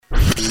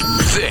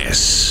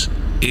This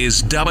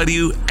is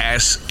WSN.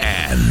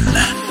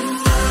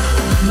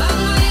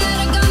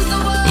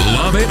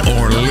 Love it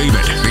or leave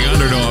it. The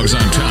underdog's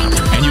on top,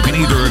 and you can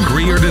either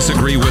agree or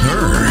disagree with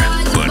her.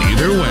 But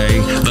either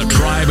way, the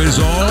tribe is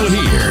all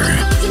here.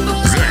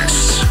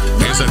 This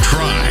is a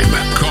tribe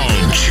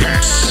called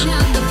Jess.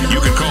 You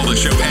can call the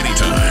show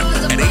anytime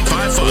at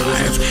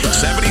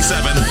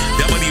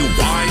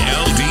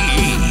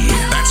 855-77-WYLDE.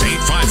 That's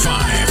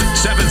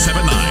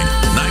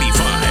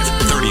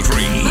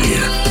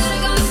 855-779-9533.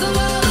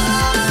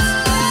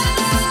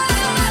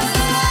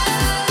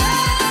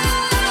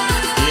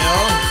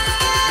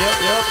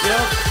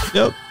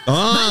 Yep. What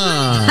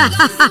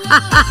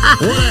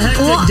a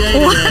hectic day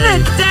today. What a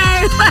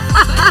day.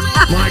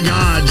 My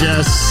God,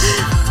 Jess.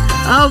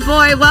 Oh,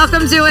 boy.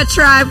 Welcome to a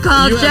tribe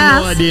called Jess. You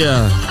have no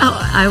idea.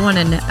 Oh, I want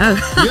to know.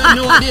 Oh. You have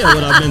no idea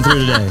what I've been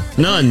through today.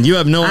 None. You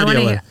have no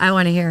idea. I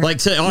want to hear. Like,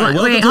 say, all right,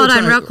 wait, hold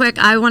on real quick.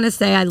 I want to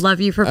say I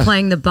love you for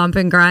playing the bump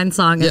and grind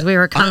song as we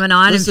were coming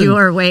on listen, if you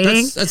were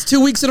waiting. That's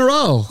 2 weeks in a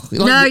row.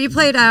 Like, no, you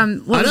played... I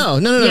know.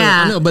 No.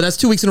 I know, but that's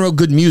 2 weeks in a row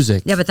good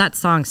music. Yeah, but that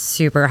song's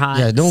super hot.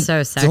 Yeah,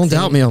 so sexy. Don't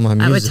doubt me on my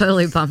music. I would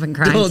totally bump and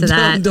grind to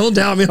that. Don't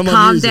doubt me on my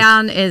Calm music.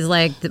 Down is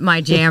like my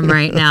jam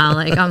right now.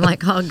 Like, I'm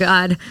like, oh,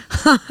 God,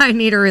 I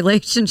need a relationship. All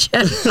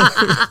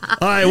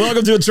right,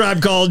 welcome to a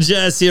tribe called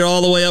Jess here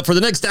all the way up for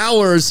the next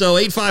hour or so.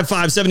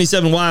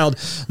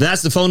 855-77-WYLD.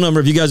 That's the phone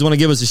number if you guys want to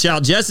give us a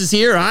shout. Jess is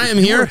here. I am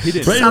here. Ready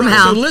to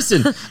Somehow. roll. So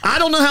listen, I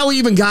don't know how we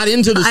even got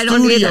into the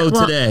studio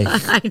today.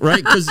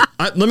 Right? Because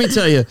let me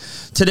tell you,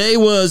 today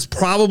was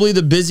probably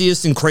the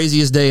busiest and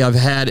craziest day I've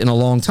had in a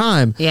long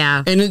time.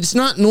 Yeah. And it's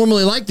not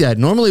normally like that.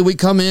 Normally we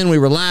come in, we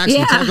relax,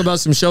 we talk about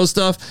some show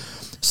stuff.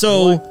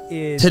 So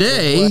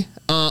today,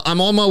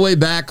 I'm on my way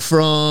back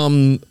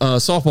from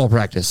softball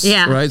practice.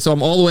 Yeah. Right? So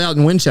I'm all the way out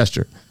in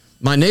Winchester.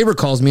 My neighbor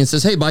calls me and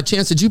says, hey, by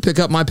chance, did you pick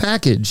up my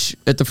package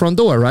at the front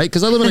door, right?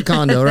 Because I live in a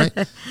condo, right?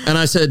 And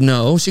I said,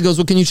 no. She goes,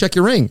 well, can you check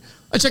your ring?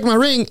 I checked my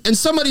ring, and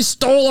somebody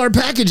stole our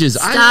packages.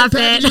 I had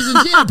packages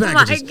and she had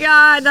packages. Oh, my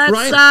God, that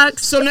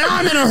sucks. So now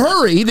I'm in a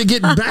hurry to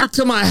get back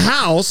to my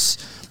house,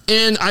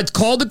 and I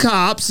called the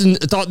cops and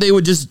thought they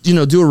would just,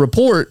 do a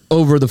report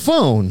over the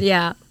phone.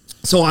 Yeah.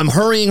 So I'm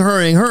hurrying.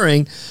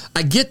 I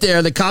get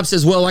there. The cop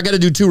says, well, I got to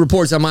do 2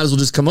 reports. I might as well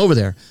just come over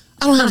there.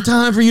 I don't have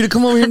time for you to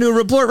come over here and do a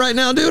report right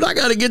now, dude. I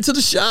got to get to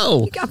the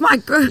show. You got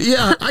my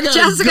Yeah, I got to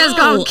Jessica's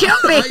going to kill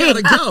me. I got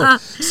to go.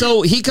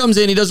 So he comes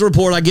in. He does a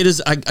report. I get his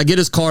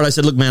card. I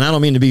said, look, man, I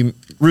don't mean to be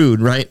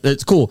rude, right?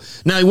 That's cool.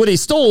 Now, what he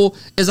stole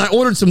is I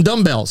ordered some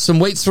dumbbells, some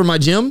weights for my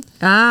gym.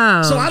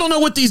 Oh. So I don't know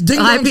what these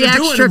ding-dongs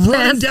are doing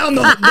running down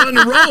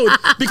the road.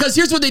 Because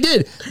here's what they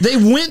did. They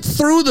went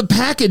through the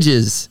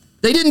packages.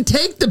 They didn't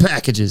take the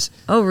packages.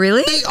 Oh,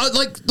 really? They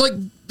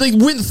they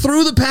went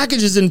through the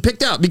packages and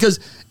picked out because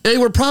they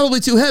were probably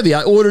too heavy.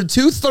 I ordered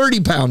 2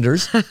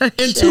 30-pounders and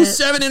 2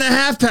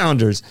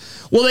 7.5-pounders.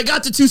 Well, they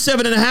got the 2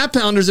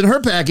 7.5-pounders in her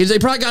package. They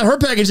probably got her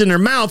package in their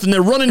mouth, and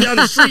they're running down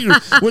the street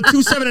with 2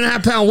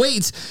 7.5-pound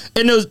weights.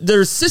 And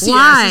they're sissy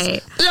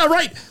asses. Yeah,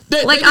 right.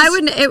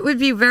 It would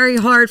be very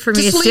hard for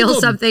me to steal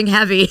something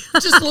heavy.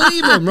 Just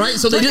leave them, right?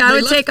 So I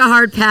would take a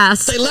hard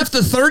pass. They left the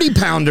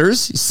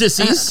 30-pounders,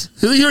 sissies.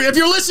 If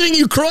you're listening,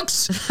 you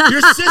crooks,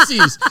 you're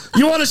sissies.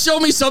 You want to show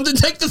me something?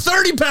 Take the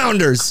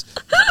 30-pounders.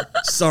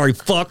 Sorry,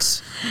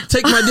 fucks.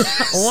 Take my.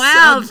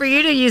 Wow, for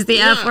you to use the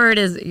F word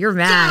you're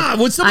mad. God,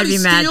 when somebody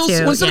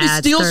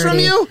steals from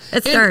you,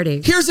 it's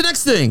 30. Here's the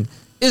next thing: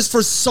 is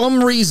for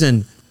some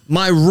reason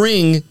my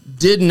ring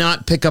did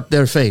not pick up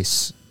their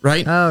face.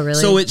 Right? Oh, really?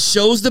 So it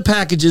shows the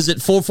packages at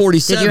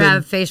 447. Did you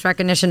have face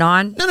recognition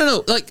on?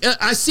 No. Like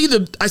I see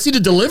the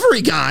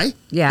delivery guy.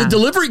 Yeah. The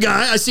delivery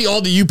guy. I see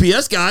all the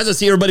UPS guys. I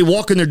see everybody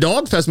walking their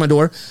dogs past my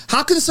door.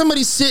 How can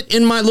somebody sit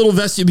in my little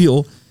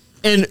vestibule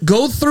and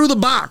go through the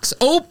box,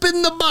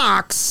 open the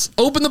box,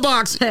 and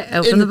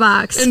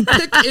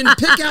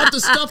pick out the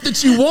stuff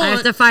that you want? I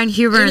have to find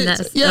humor in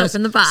this. Yes.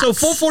 Open the box. So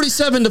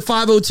 447 to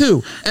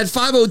 502. At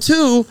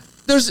 502,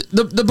 there's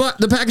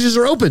the packages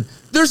are open.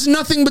 There's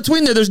nothing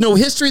between there. There's no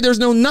history. There's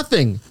no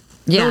nothing.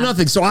 Yeah. No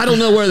nothing. So I don't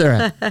know where they're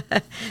at.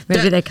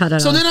 Maybe they cut it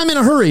off. So then I'm in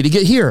a hurry to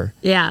get here.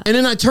 Yeah. And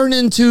then I turn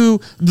into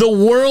the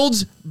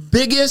world's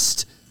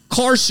biggest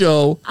car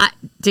show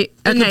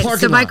in the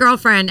parking lot. My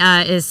girlfriend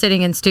is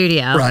sitting in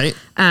studio. Right.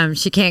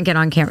 She can't get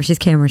on camera. She's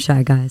camera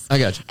shy, guys. I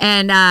got you.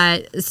 And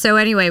so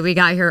anyway, we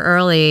got here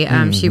early.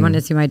 She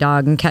wanted to see my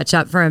dog and catch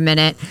up for a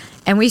minute.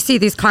 And we see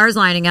these cars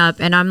lining up.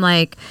 And I'm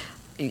like,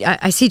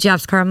 I see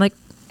Jeff's car. I'm like,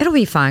 it'll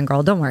be fine,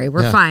 girl. Don't worry.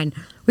 We're fine.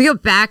 We go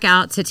back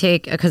out to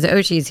take, because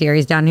Oshi's here.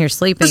 He's down here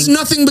sleeping. There's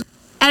nothing but...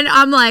 And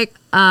I'm like,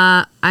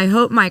 I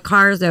hope my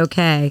car's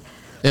okay.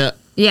 Yeah.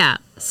 Yeah.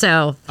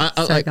 So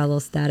I got a little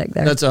static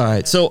there. That's all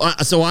right. So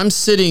I'm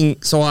sitting,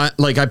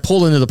 I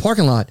pull into the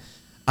parking lot.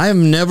 I have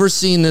never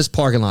seen this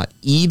parking lot,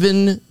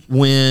 even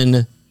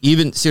when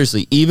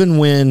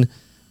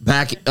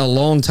back a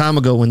long time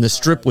ago when the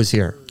strip was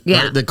here.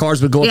 Yeah. Right? The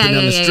cars would go up and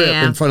down the strip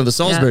in front of the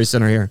Salisbury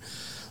Center here.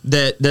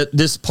 That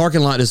this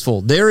parking lot is full.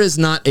 There is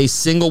not a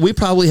single, we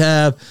probably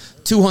have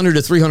 200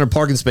 to 300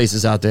 parking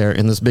spaces out there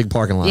in this big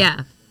parking lot.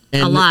 Yeah.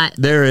 And a lot.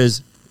 There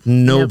is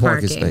no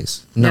parking parking.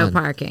 space. None. No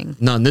parking.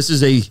 None. This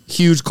is a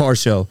huge car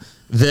show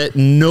that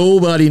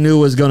nobody knew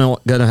was gonna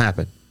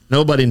happen.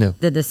 Nobody knew.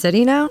 Did the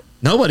city know?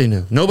 Nobody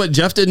knew.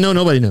 Jeff didn't know.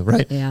 Nobody knew,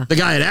 right? Yeah. The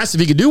guy had asked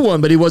if he could do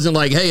one, but he wasn't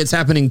like, hey, it's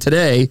happening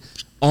today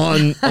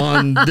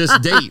on this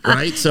date,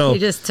 right? So He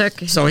just took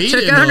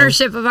didn't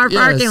ownership know. of our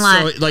parking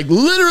lot. So like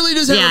literally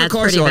just having a it's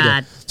car pretty show out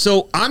bad. there.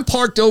 So I'm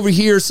parked over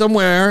here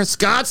somewhere.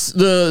 Scott,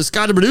 the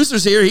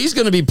producer's here. He's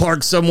going to be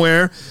parked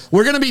somewhere.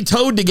 We're going to be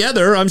towed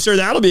together. I'm sure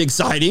that'll be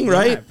exciting,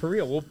 right? Yeah, for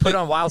real. We'll put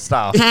on Wylde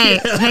style. Hey,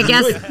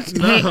 guess.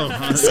 Hey,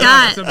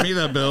 Scott. Send me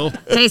that bill.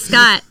 Hey,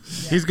 Scott.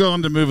 He's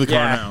going to move the car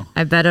Yeah. now.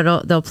 I bet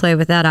they'll play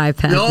with that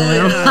iPad. Oh,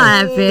 though. yeah.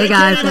 That big They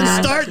can't iPad.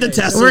 even start the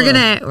Tesla. We're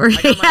gonna.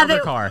 got my other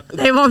car.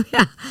 They won't.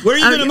 Yeah. Where are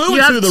you gonna move you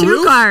it have to? The two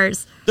roof?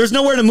 cars. There's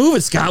nowhere to move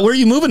it, Scott. Where are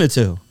you moving it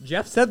to?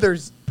 Jeff said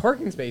there's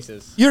parking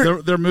spaces.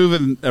 They're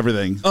moving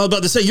everything. I was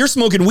about to say, you're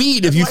smoking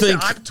weed if you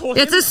think. I've told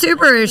It's him a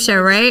Subaru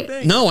show,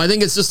 right? No, I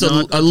think it's just No, I a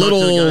talked to the guy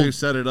little who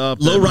set it up.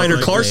 lowrider and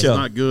was car it's show.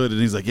 Not good, and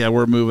he's like, "Yeah,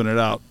 we're moving it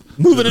out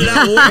moving it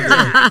out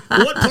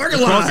where? What parking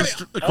lot?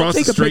 across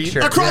take the a street. picture.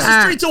 Across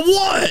the street to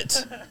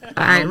what?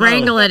 All right,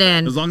 wrangle it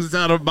in. As long as it's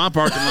out of my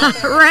parking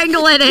lot."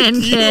 Wrangle it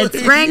in,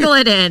 kids. Wrangle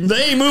it in. They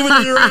ain't moving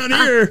it around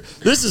here.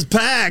 This is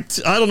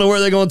packed. I don't know where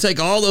they're going to take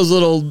all those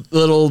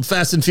little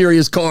Fast and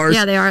Furious cars.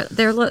 Yeah, they are.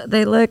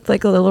 They look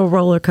like a little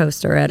roller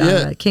coaster at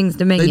Yeah, King's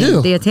Dominion, they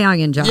do. the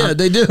Italian job. Yeah,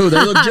 they do. They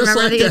look just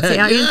Remember like the that.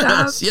 Italian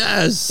Yes, job?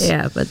 yes.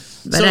 Yeah, but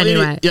So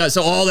anyway. yeah.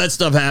 So all that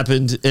stuff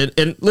happened,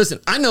 and listen,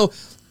 I know,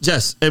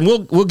 Jess, and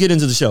we'll get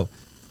into the show,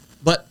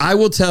 but I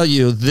will tell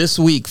you this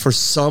week for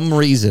some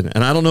reason,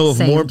 and I don't know if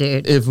Same,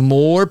 dude. if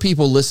more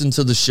people listened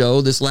to the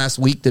show this last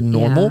week than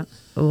normal. Yeah.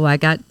 Oh, I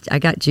got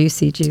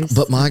juicy juice.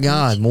 But my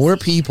God, more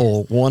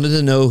people wanted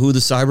to know who the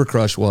cyber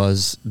crush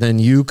was than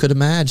you could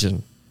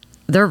imagine.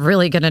 They're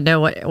really gonna know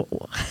what.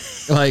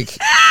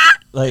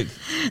 Like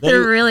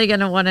They're really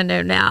gonna want to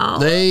know now.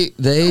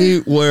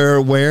 they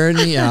were wearing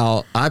me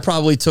out. I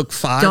probably took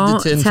 5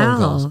 Don't to 10 tell. phone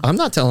calls. I'm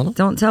not telling them.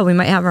 Don't tell. We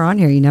might have her on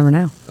here. You never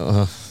know.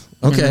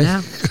 Okay.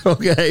 know.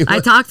 Okay. I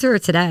talked to her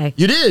today.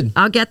 You did?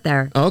 I'll get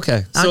there.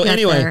 Okay. I'll So get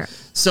anyway, there.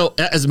 so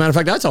as a matter of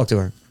fact, I talked to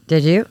her.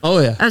 Did you? Oh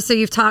yeah. Oh, so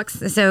you've talked.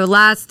 So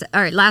last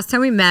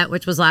time we met,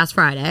 which was last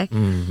Friday,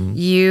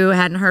 you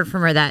hadn't heard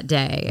from her that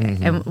day,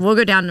 and we'll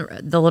go down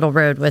the little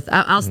road with.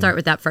 I'll start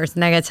with that first,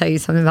 and I got to tell you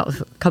something about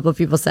what a couple of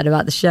people said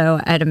about the show.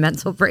 I had a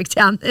mental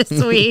breakdown this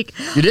week.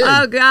 You did?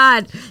 Oh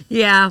God,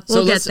 yeah,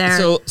 we'll get there.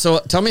 So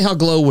tell me how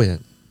Glow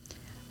went.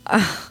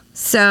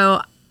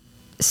 So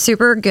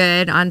super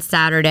good on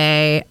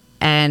Saturday,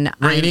 and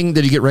Raining?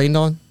 Did you get rained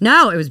on?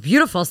 No, it was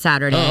beautiful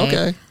Saturday. Oh,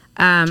 okay.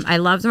 I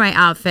loved my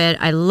outfit.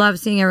 I loved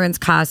seeing everyone's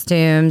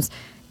costumes.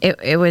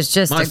 It was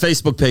just My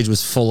Facebook page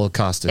was full of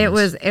costumes.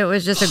 It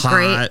was just a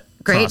Hot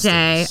great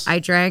day. costumes. I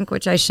drank,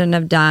 which I shouldn't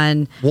have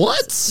done.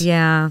 What?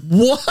 Yeah,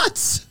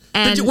 What?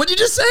 And- What did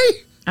you just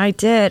say? I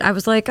did. I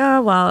was like,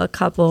 oh well, a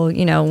couple.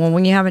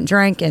 When you haven't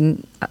drank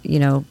in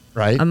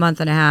Right. a month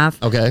and a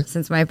half. Okay.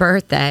 Since my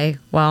birthday.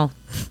 Well,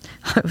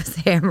 I was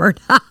hammered.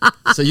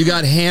 So you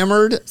got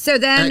hammered. So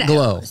then, At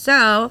Glow.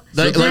 So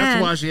Like, then-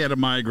 That's why she had a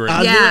migraine. I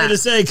was Yeah. ready to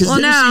say because Well,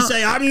 didn't no. she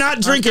say I'm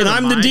not drinking? got a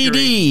I'm the migraine.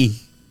 DD.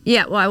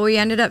 Yeah, well, we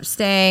ended up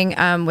staying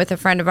with a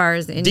friend of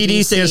ours in DD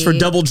DC. stands for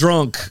double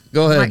drunk.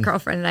 Go My ahead.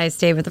 girlfriend and I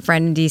stayed with a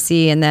friend in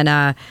DC, and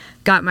then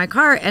got my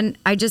car, and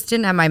I just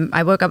didn't have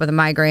I woke up with a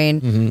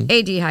migraine,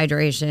 a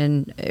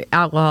dehydration,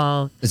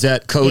 alcohol. Is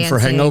that code for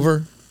Dancing.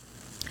 hangover?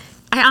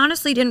 I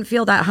honestly didn't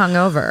feel that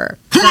hungover.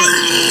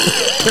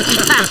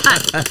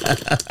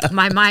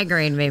 My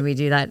migraine made me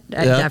do that,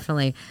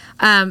 definitely.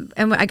 And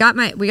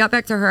we got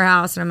back to her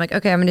house, and I'm like,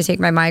 okay, I'm going to take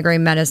my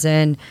migraine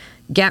medicine,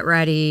 get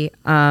ready.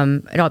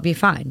 It'll be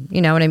fine.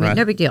 You know what I mean? Right.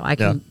 No big deal. I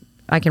can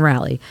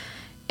rally.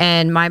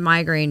 And my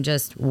migraine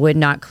just would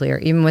not clear,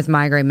 even with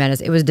migraine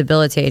medicine. It was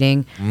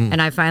debilitating.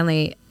 And I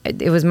finally,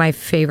 it was my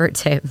favorite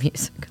day of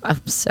music.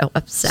 I'm so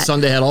upset.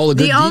 Sunday had all the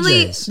good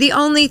DJs. The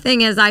only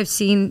thing is, I've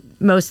seen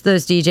most of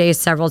those DJs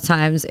several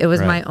times. It was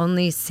Right. my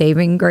only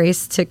saving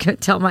grace to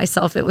tell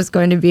myself it was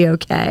going to be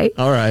okay.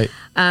 All right.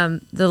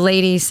 The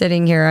lady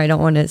sitting here, I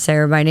don't want to say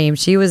her by name,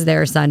 she was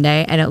there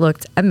Sunday, and it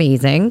looked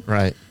amazing.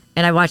 Right.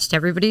 And I watched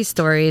everybody's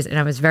stories, and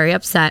I was very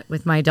upset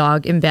with my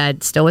dog in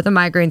bed, still with a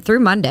migraine through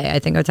Monday. I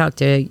think I talked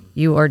to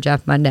you or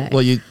Jeff Monday.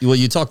 Well,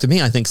 you talked to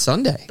me, I think,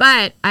 Sunday.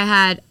 But I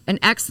had an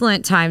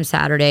excellent time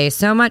Saturday.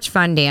 So much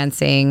fun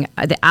dancing.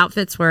 The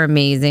outfits were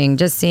amazing.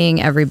 Just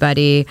seeing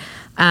everybody.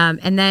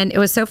 And then it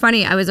was so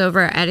funny. I was over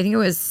at, I think it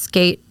was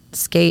skate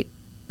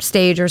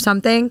stage or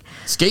something.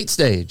 Skate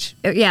stage.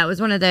 Yeah, it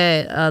was one of the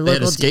They had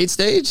local. a skate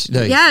stage?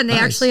 No, Yeah, and they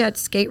nice. actually had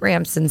skate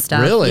ramps and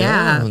stuff. Really?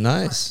 Yeah. Oh,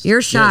 nice.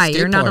 You're shy. skate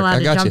You're not park. allowed I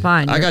to got jump you.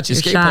 on. I got you.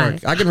 You're Skate shy.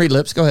 park. I can read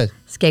lips. Go ahead.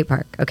 Skate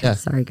park. Okay, Yeah.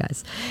 sorry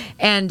guys.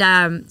 And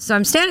so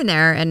I'm standing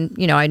there, and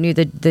I knew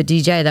the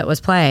DJ that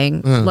was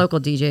playing, local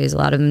DJs, a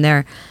lot of them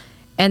there.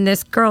 And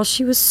this girl,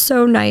 she was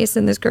so nice,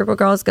 and this group of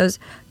girls goes,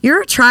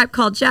 "You're a Tribe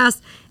Called Jess."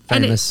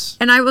 Famous.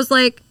 And I was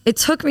like, it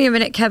took me a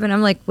minute, Kevin.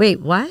 I'm like, wait,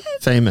 what?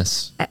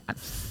 Famous.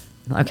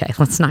 Okay,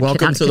 let's not get out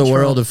Welcome of to control. the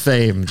world of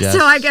fame, Jess.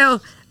 So I go,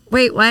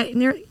 wait, what?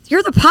 And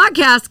you're the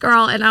podcast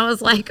girl. And I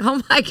was like,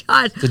 oh my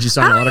God. Did you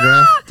sign an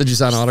autograph? Did you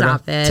sign an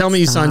autograph? Stop it. Tell me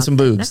you signed some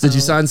boobs. No. Did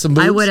you sign some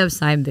boobs? I would have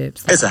signed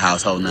boobs. It's a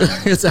household name.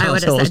 It's a I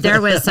would have household. said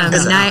there was some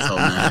It's a night.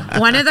 household name.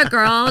 One of the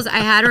girls, I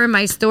had her in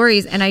my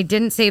stories, and I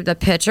didn't save the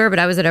picture, but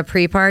I was at a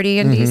pre-party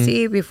in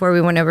DC before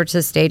we went over to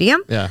the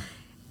stadium. Yeah.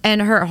 And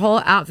her whole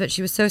outfit,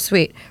 she was so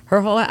sweet.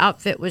 Her whole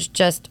outfit was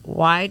just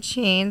wide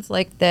chains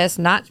like this,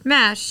 not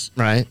mesh.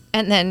 Right.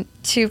 And then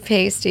 2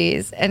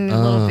 pasties and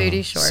little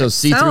booty shorts. so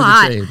see through the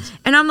hot. chains.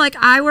 And I'm like,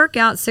 I work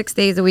out 6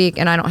 days a week,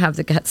 and I don't have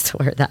the guts to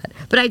wear that.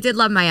 But I did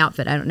love my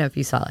outfit. I don't know if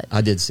you saw it.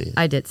 I did see it.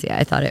 I did see it.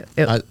 I thought it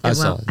I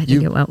saw it. I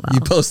think it went well.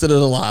 You posted it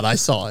a lot. I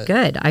saw it.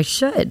 Good. I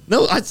should.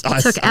 No, I took I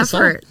saw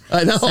effort. it.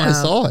 I know. I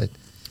So, saw it.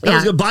 That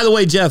was yeah. good. By the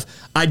way, Jeff,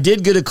 I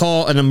did get a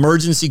call, an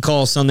emergency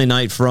call Sunday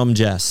night from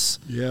Jess.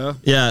 Yeah.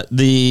 Yeah,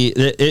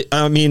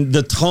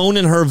 the tone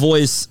in her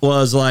voice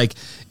was like,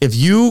 if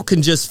you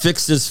can just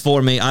fix this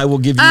for me, I will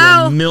give you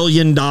 $1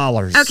 million.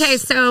 Okay,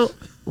 so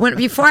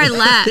before I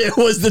left, It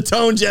was the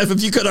tone, Jeff,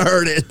 if you could have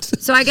heard it.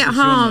 so I get An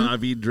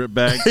home. IV drip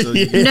bag. So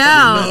you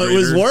No. it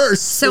was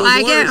worse. So It was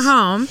I get worse.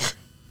 home,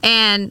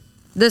 and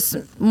the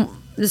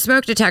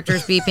smoke detector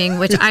is beeping,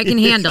 which I can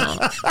handle.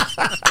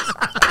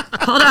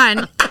 Hold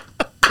on,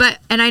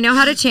 and I know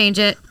how to change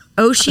it.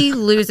 Oshi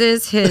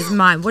loses his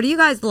mind. What are you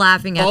guys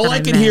laughing at? All that I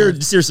I'm can mad?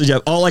 hear, seriously,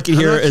 Jeff, all I can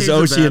hear not is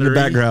change the Oshi in the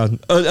battery. background.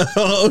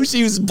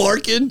 Oshi was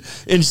barking,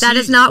 and That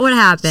is not what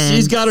happened.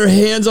 She's got her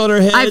hands on her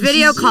head. I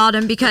video She's- called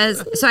him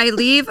because so I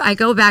leave, I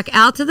go back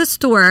out to the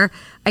store,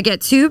 I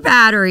get 2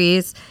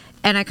 batteries,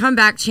 and I come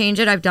back, change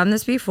it. I've done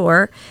this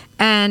before,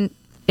 and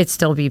it's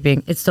still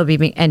beeping. It's still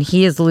beeping, and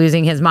he is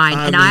losing his mind.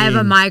 I and I have a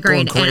mean,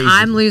 migraine, going and crazy.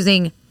 I'm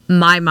losing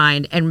my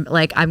mind, and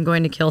like I'm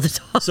going to kill the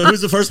dog. So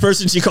who's the first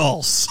person she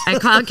calls? I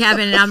called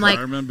Kevin, and I'm like,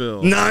 Fireman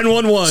Bill.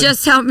 911.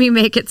 just help me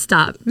make it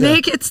stop.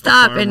 Make it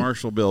stop. Fire And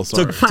Marshal Bill.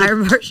 Sorry. Fire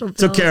Marshal Bill.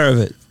 Took care of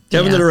it.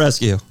 Kevin Yeah. to the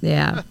rescue.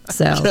 Yeah.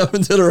 So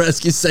Kevin to the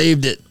rescue.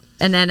 Saved it.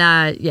 and then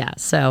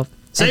So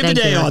Saved the thank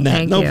day you. on that.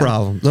 Thank No you.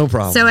 problem. No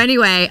problem. So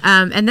anyway,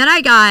 and then I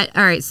got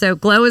all right. So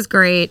Glow is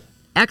great,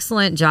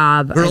 excellent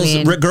job. girls,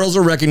 I mean, girls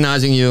are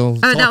recognizing you. oh,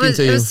 that talking was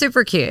to it you. was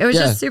super cute. It was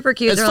Yeah. just super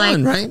cute. It's They're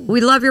fun, like, right? we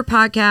love your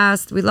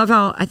podcast. We love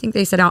how I think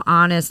they said how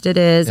honest it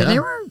is, and Yeah. they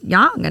were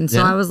young, and so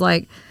Yeah. I was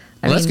like.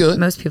 I Well, mean, that's good.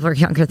 most people are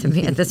younger than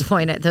me at this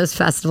point at those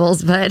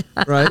festivals, but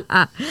Right.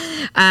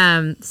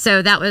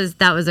 so that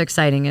was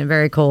exciting and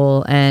very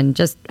cool, and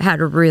just had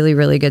a really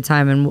really good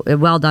time and a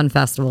well done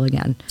festival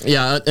again.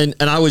 Yeah, and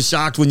I was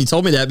shocked when you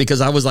told me that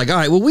because I was like, all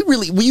right, well,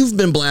 we've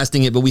been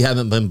blasting it, but we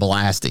haven't been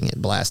blasting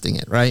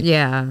it, right?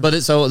 Yeah.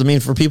 But so, I mean,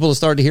 for people to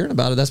start hearing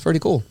about it, that's pretty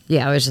cool.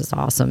 Yeah, it was just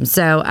awesome.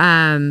 So,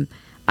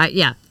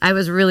 I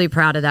was really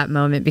proud of that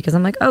moment because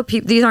I'm like, oh,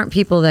 these aren't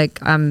people like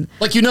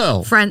Like, you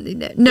know.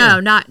 friend. No,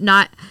 Yeah.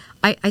 not.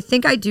 I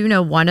think I do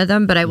know one of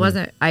them, but I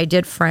wasn't. I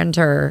did friend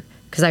her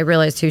because I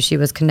realized who she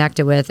was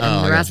connected with, and Oh,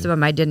 I the rest gotcha. of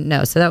them I didn't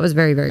know. So that was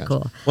very very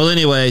cool. Well,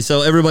 anyway,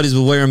 so everybody's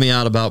been wearing me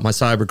out about my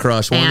cyber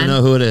crush, wanting to And?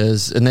 know who it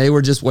is, and they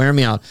were just wearing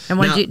me out. And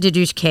Now- did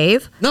you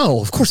cave? No,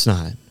 of course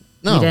not.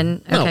 No, You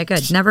didn't? no. Okay,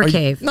 good. Never Are you-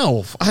 cave.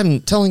 No, I'm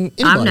telling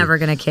anybody. I'm never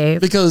gonna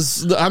cave.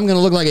 because I'm going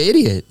to look like an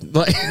idiot.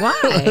 Like,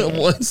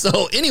 Why?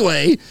 So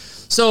anyway,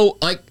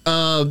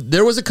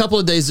 there was a couple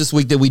of days this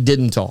week that we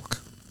didn't talk.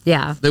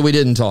 Yeah.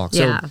 So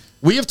Yeah.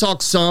 we have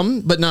talked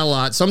some, but not a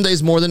lot. Some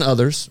days more than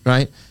others,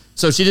 right?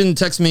 So she didn't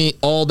text me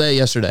all day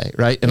yesterday,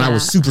 right? And I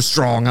was Yeah. super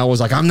strong. I was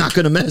like, I'm not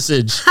going to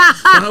message.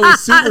 I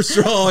was super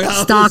strong.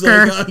 I Stalker.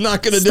 was like, I'm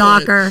not going to do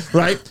Stalker. it.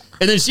 Right?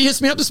 And then she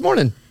hits me up this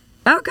morning.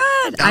 Oh,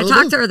 good. Out I of the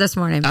talked blue. to her this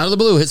morning. Out of the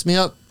blue, hits me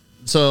up.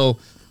 So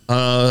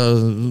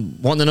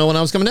wanting to know when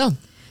I was coming down.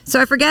 So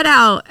I forget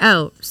how.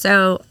 Oh,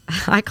 so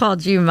I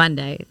called you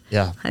Monday.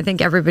 Yeah. I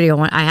think everybody will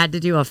want. I had to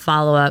do a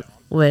follow up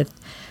with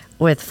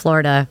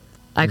Florida.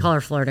 I call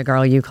her Florida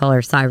girl. You call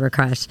her Cyber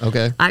Crush.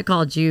 Okay. I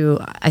called you.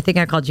 I think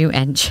I called you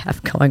and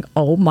Jeff, going,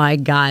 "Oh my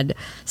God,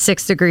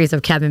 6 degrees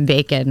of Kevin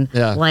Bacon."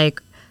 Yeah.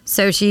 Like,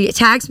 so she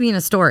tags me in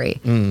a story,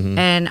 Mm-hmm.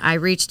 and I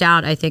reached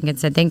out, I think, and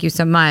said, "Thank you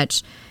so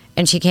much."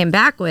 And she came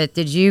back with,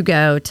 "Did you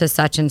go to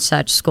such and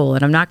such school?"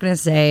 And I'm not going to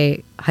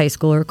say high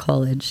school or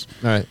college.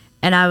 All right.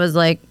 And I was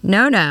like,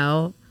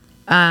 no,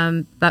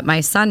 but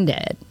my son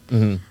did.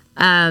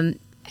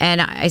 And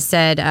I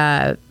said,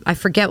 I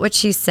forget what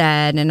she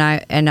said, and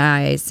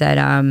I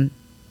said,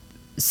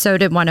 so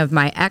did one of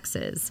my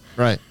exes.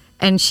 Right.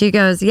 And she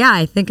goes, yeah,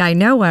 I think I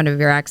know one of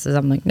your exes.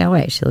 I'm like, no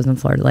way, she lives in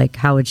Florida. Like,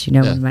 how would she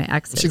know one of my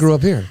exes? She grew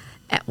up here.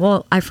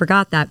 Well, I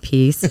forgot that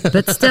piece,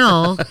 but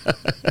still.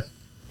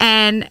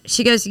 And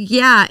she goes,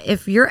 yeah,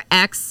 if your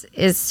ex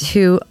is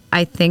who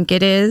I think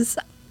it is,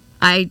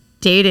 I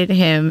dated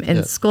him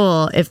in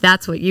school, if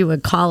that's what you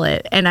would call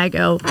it. And I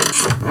go,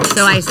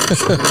 so I,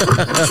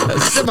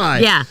 Semi.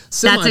 yeah,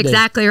 that's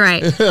exactly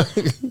right.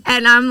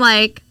 And I'm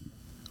like,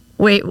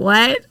 wait,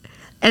 what?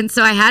 And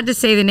so I had to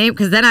say the name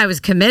because then I was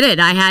committed.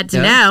 I had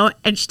to know.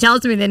 And she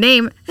tells me the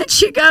name and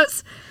she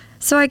goes,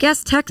 so I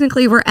guess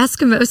technically we're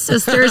Eskimo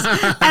sisters.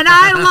 And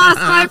I lost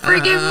my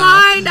freaking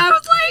mind. I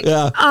was like,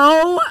 Yeah.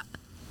 oh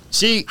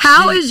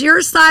How is your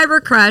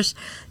cyber crush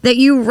that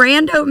you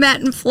rando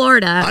met in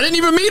Florida? I didn't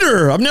even meet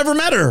her. I've never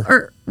met her.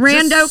 Or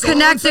rando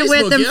connected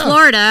with in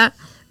Florida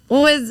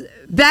was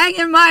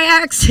banging my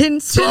ex in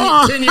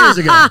school 10 years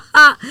ago.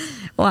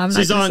 Well, I'm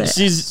not gonna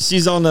say it.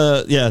 She's on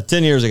the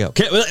 10 years ago.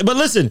 Okay, but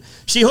listen,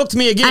 she hooked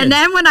me again. And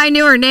then when I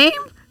knew her name,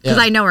 because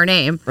I know her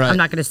name, I'm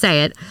not going to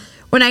say it.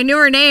 When I knew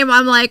her name,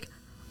 I'm like,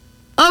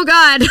 oh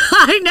God,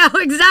 I know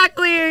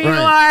exactly who you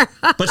are.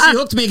 But she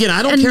hooked me again.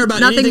 I don't care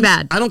about anything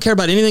bad. I don't care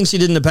about anything she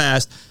did in the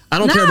past. I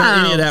don't care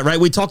about any of that, right?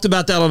 We talked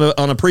about that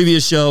on a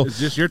previous show. It's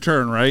just your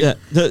turn, right? Yeah.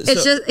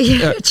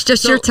 It's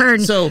just your turn.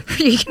 So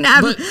you can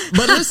have.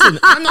 But listen,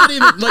 I'm not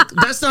even like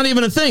that's not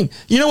even a thing.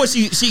 You know what?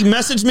 She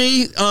messaged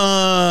me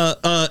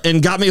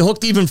and got me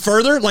hooked even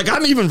further. Like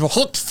I'm even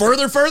hooked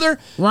further.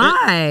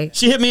 Why?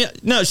 She hit me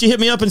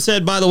up and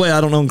said, "By the way,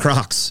 I don't own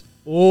Crocs."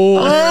 Oh,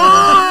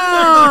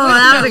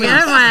 that was a good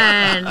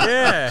one.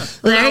 Yeah.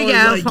 There you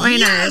go, like, pointers.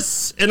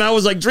 yes! And I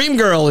was like, "Dream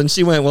girl," and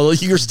she went, "Well,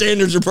 your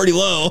standards are pretty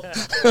low."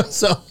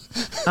 So.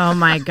 Oh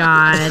my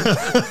God.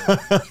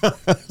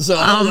 So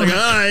I was like,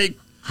 all right,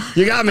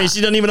 you got me.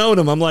 She doesn't even own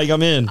them. I'm like,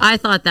 I'm in. I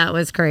thought that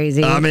was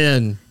crazy. I'm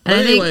in. But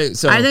And anyway,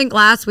 I think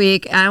last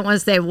week, I don't want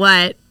to say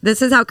what,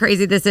 this is how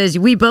crazy this is.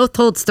 We both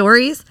told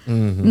stories,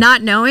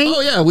 not knowing.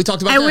 Oh, yeah, we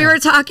talked about and that. we were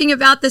talking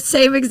about the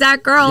same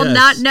exact girl, Yes.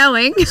 not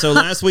knowing. So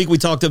last week we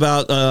talked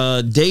about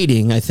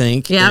dating, I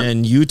think. Yep.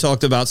 And you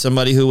talked about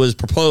somebody who was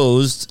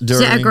proposed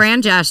during. A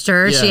grand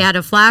gesture. Yeah. She had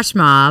a flash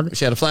mob.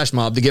 She had a flash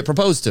mob to get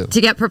proposed to. To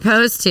get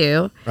proposed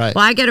to. Right.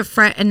 Well, I get a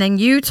friend, and then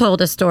you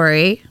told a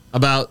story.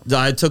 About,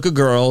 I took a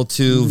girl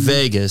to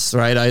Vegas,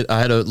 right? I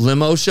had a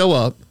limo show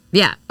up.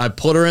 Yeah. I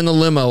put her in the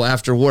limo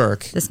after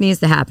work. This needs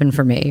to happen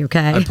for me,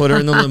 okay? I put her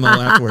in the limo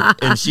after work.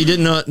 And she did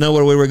not know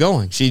where we were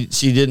going. She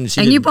didn't.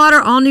 And you bought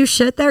her all new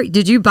shit there?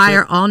 Did you buy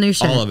her all new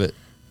shit? All of it.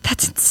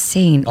 That's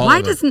insane. All Why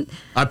of it. doesn't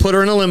I put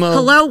her in a limo.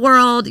 Hello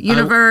World,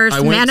 universe,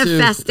 I went to-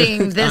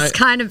 manifesting this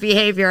kind of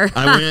behavior?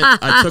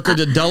 I took her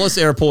to Dulles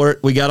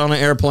Airport. We got on an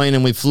airplane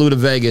and we flew to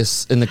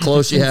Vegas. And the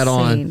clothes she had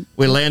on, Insane.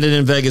 we landed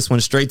in Vegas,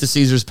 went straight to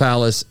Caesar's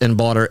Palace, and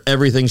bought her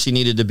everything she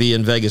needed to be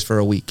in Vegas for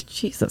a week.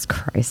 Jesus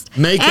Christ.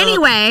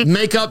 Makeup,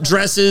 makeup,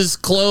 dresses,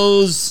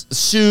 clothes,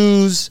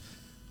 shoes,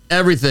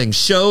 everything.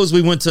 Shows.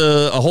 We went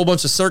to a whole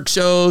bunch of Cirque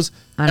shows.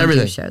 I don't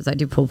everything. do shows. I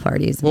do pool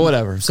parties. Well,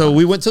 whatever. So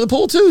we went to the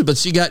pool too, but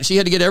she had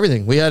to get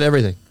everything. We had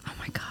everything. Oh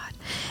my God.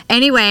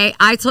 Anyway,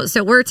 I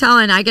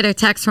get a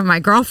text from my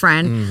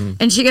girlfriend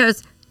and she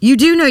goes, you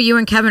do know you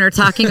and Kevin are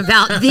talking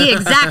about the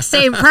exact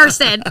same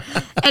person.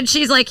 And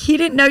she's like, he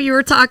didn't know you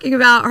were talking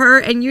about her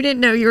and you didn't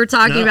know you were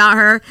talking about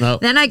her. No.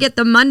 Then I get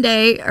the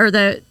Monday or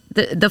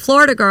the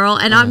Florida girl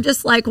and I'm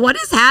just like, what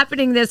is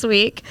happening this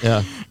week?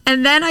 Yeah.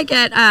 And then I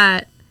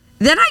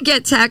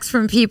get texts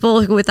from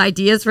people with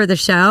ideas for the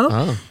show.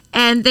 Oh.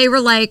 And they were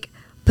like,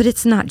 but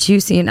it's not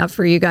juicy enough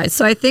for you guys.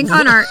 So I think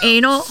on our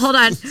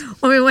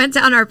when we went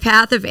down our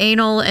path of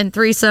anal and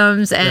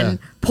threesomes and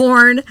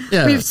porn,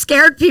 we've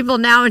scared people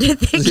now into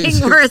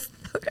thinking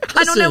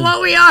I don't know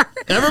what we are.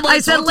 Everybody I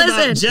said, talked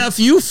about, Jeff,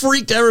 you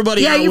freaked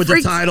everybody out with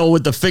the title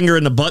with the finger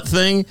in the butt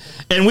thing.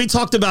 And we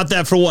talked about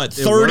that for what,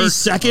 30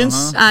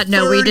 seconds?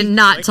 No, we did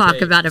not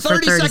talk about it for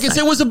 30 seconds.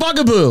 It was a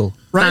bugaboo,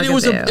 right? It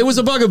was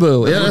a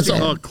bugaboo. Yeah, That's a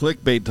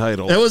clickbait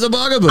title. It was a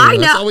bugaboo. I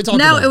know. That's all we talked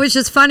about. It was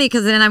just funny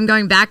because then I'm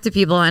going back to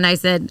people and I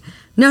said,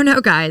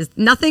 no, guys,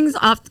 nothing's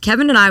off.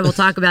 Kevin and I will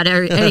talk about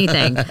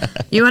anything.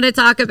 You want to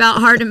talk about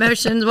hard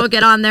emotions? We'll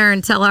get on there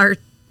and tell our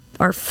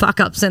fuck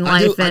ups in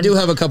life. I do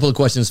have a couple of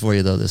questions for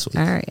you though this week.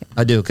 All right.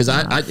 I do because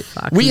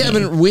we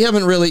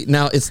haven't really.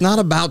 Now it's not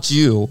about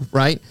you,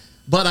 right?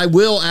 But I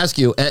will ask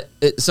you.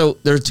 So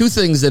there are two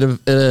things that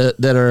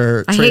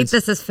are. I hate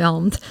this is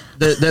filmed.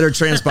 That are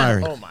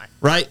transpiring. Oh my!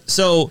 Right.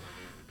 So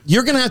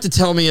you're gonna have to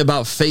tell me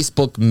about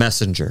Facebook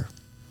Messenger,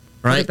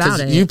 right?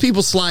 Because you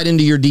people slide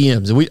into your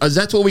DMs. Is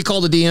that what we call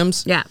the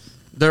DMs? Yeah.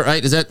 They're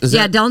right. Is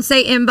that? Don't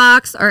say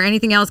inbox or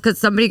anything else because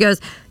somebody goes,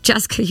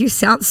 Jessica, you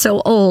sound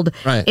so old.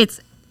 Right.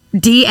 It's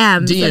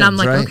DMs and I'm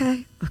like, right?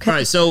 okay. All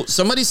right, so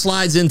somebody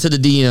slides into the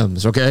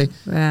DMs, okay?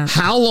 Yeah.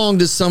 How long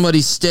does somebody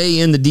stay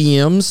in the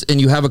DMs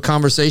and you have a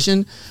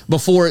conversation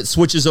before it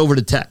switches over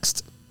to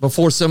text?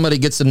 Before somebody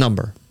gets a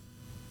number?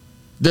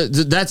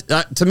 That's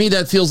to me,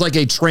 that feels like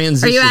a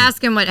transition. Are you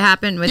asking what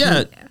happened with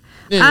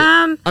me?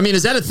 I mean,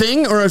 is that a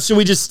thing or should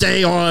we just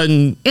stay on?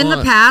 In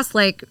the past,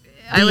 like, DMs.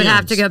 I would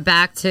have to go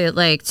back to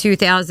like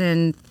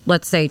 2000,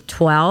 let's say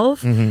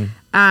 12.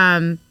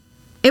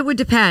 It would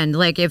depend.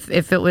 Like if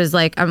it was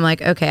like, I'm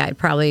like, okay, I'd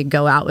probably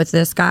go out with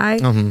this guy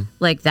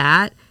like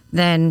that.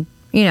 Then,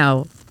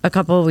 a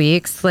couple of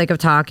weeks like of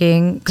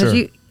talking because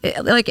you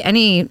like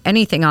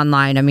anything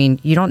online. I mean,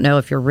 you don't know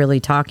if you're really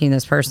talking to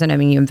this person. I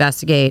mean, you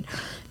investigate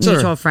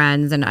mutual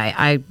friends and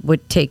I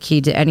would take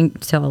heed to any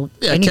girl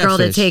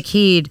to take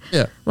heed.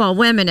 Yeah. Well,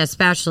 women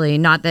especially,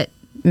 not that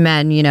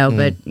men,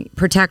 but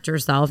protect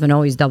yourself and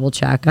always double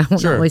check. I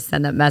won't always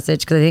send that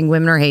message because I think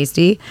women are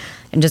hasty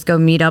and just go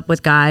meet up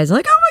with guys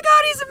like, oh my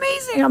God, he's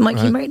amazing. I'm like,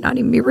 he might not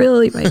even be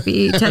real. He might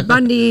be Ted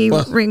Bundy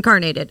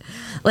reincarnated.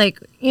 Like,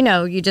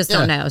 you just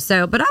don't know.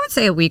 So, but I would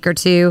say a week or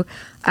two.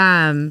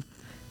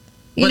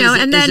 You But know, is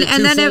it- and is then it and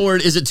too then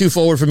forward, is it too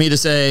forward for me to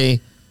say?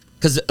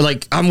 Because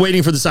like I'm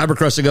waiting for the cyber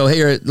crush to go.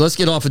 Hey, let's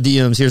get off of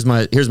DMs. Here's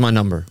my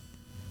number.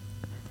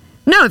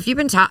 no, if you've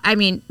been I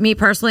mean, me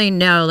personally,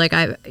 no. Like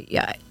I've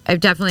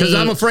definitely, Because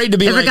I'm afraid to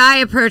be if like, a guy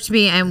approached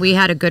me and we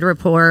had a good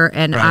rapport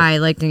and Right. I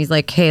liked, and he's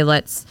like, hey,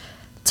 let's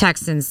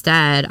text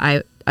instead.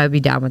 I'd be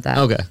down with that.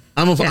 okay,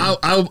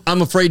 Yeah.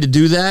 I'm afraid to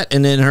do that,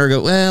 and then her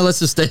go, well, let's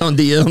just stay on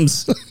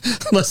DMs.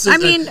 let's just, I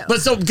mean-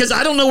 but so because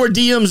I don't know where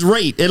DMs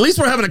rate. At least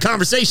we're having a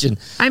conversation.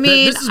 I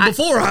mean, this is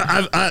before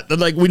I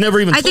like we never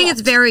even. I think talked.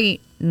 it's very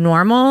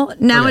normal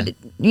now. Okay.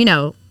 You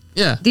know,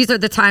 Yeah. these are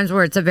the times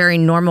where it's a very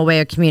normal way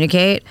to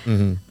communicate.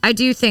 I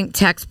do think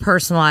text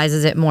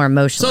personalizes it more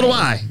emotionally. So do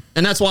I,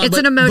 and that's why It's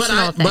an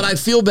emotional thing. But I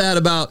feel bad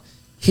about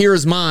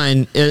here's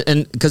mine,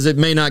 and because it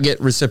may not get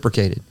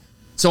reciprocated.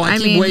 So I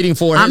keep waiting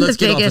for. Hey, I'm let's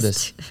the get off of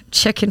this. biggest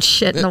chicken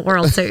shit in the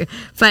world. So,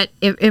 but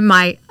in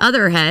my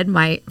other head,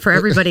 for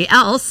everybody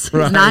else, who's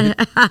Right.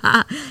 not.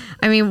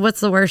 I mean, what's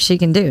the worst she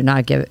can do?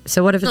 Not give it.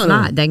 So what if it's No.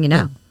 not? Then you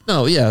know.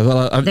 No, yeah,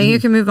 well, Then you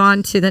can move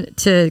on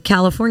to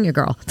California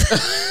girl,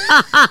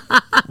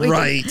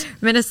 right.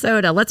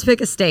 Minnesota. Let's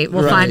pick a state.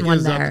 We'll Right. find one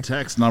Gives out there. the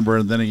text number,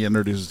 and then he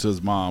introduces to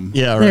his mom.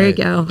 Yeah, right. There you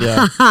go.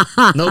 Yeah.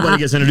 Nobody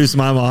gets introduced to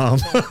my mom.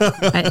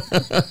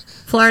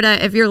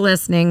 Florida, if you're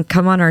listening,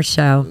 come on our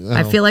show.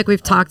 I feel like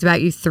we've talked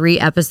about you 3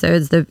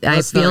 episodes. I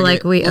Let's feel not like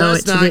get- we owe it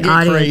let's to not the get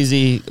audience.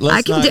 crazy.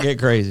 Let's not get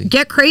crazy.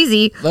 Get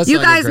crazy. Let's You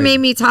not get guys crazy. made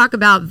me talk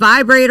about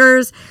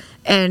vibrators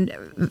and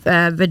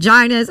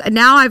vaginas. And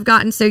now I've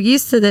gotten so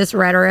used to this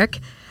rhetoric.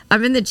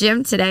 I'm in the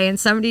gym today and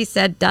somebody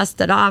said dust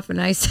it off and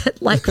I said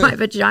like my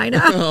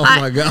vagina. Oh,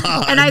 my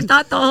God. And I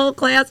thought the whole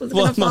class was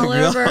going to fall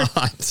over.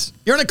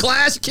 You're in a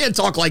class. You can't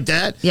talk like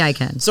that. Yeah, I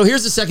can. So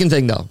here's the second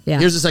thing, though. Yeah.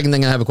 Here's the second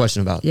thing I have a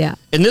question about. Yeah.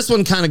 And this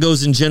one kind of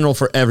goes in general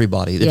for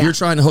everybody. If Yeah. you're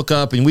trying to hook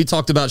up, and we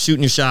talked about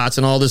shooting your shots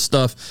and all this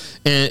stuff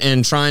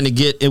and trying to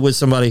get it with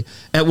somebody,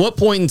 at what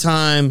point in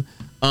time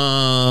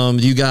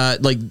you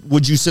got, like,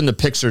 would you send a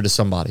picture to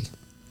somebody?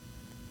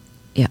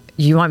 Yeah.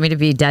 You want me to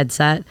be dead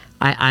set?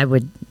 I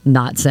would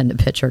not send a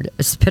picture.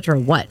 A picture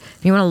of what?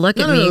 If you want to look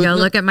at me, go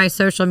look at my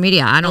social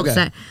media. I don't Okay.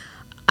 say.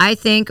 I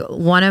think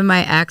one of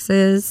my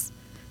exes,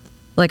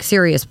 like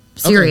serious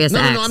No, ex,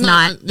 I'm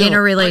not no, in a I got you.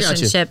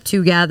 relationship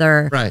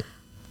together. Right.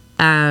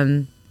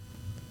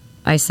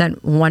 I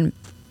sent one,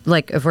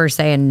 like if we're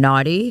saying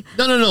naughty.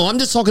 No. I'm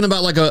just talking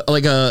about like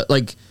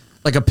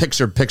a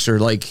picture.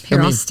 Like,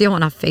 Here, I'll steal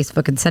one off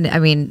Facebook and send it. I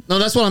mean, no,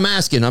 that's what I'm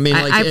asking. I mean,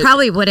 like, I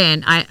probably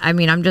wouldn't. I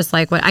mean, I'm just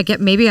like, what I get.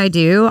 Maybe I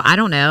do. I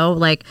don't know.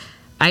 Like,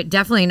 I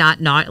definitely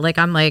not. Like,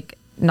 I'm like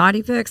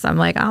naughty pics. I'm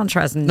like, I don't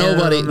trust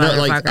nobody. No,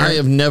 Like, I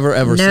have never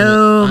ever.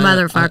 no seen it.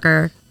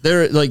 motherfucker.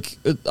 There, like,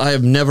 I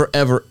have never,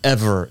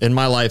 ever in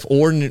my life,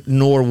 or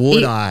nor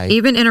would I.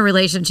 Even in a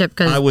relationship,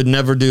 because I would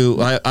never do.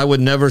 I would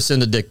never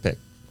send a dick pic.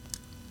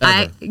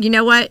 Ever. you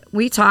know what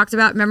we talked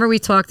about? Remember we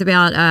talked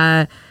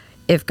about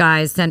if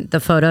guys sent the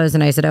photos,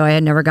 and I said, oh, I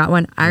had never got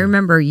one. I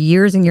remember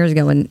years and years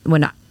ago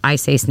when I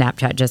say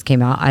Snapchat just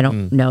came out. I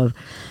don't know.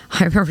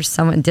 I remember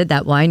someone did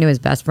that. Well, I knew his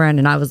best friend,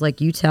 and I was like,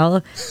 you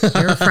tell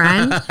your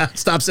friend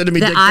Stop sending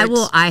me that dick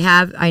pics.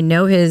 I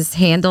know his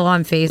handle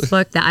on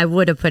Facebook, that I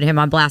would have put him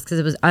on blast because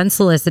it was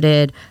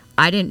unsolicited.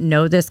 I didn't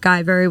know this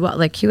guy very well.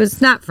 Like, he was a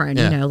Snap friend,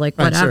 Yeah. you know, like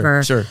Right,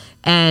 whatever. sure.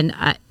 And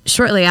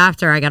shortly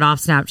after, I got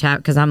off Snapchat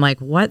because I'm like,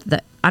 what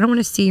the? I don't want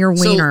to see your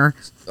wiener.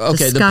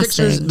 Okay,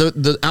 Disgusting. the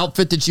pictures, the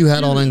outfit that you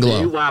had on in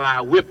Glow, While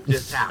I whip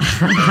this out.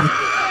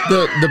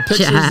 the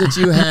pictures that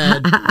you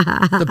had,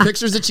 the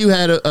pictures that you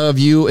had of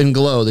you in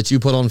Glow that you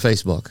put on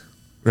Facebook,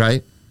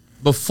 right?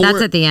 Before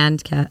That's at the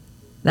end, Kat.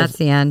 That's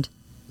the end.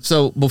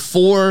 So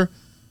before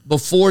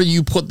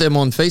you put them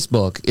on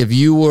Facebook, if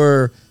you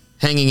were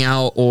hanging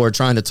out or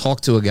trying to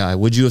talk to a guy,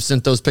 would you have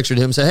sent those pictures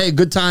to him and say, "Hey,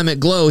 good time at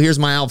Glow. Here's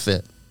my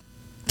outfit."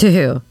 To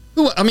who?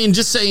 I mean,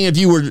 just saying, if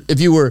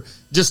you were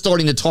just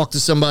starting to talk to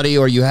somebody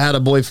or you had a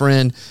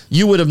boyfriend,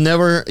 you would have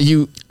never I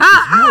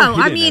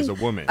hidden mean, as a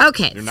woman.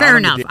 okay, You're not fair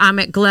on the enough. I'm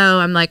at Glow.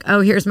 I'm like, oh,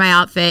 here's my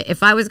outfit.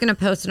 If I was going to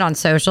post it on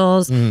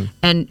socials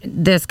and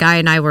this guy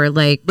and I were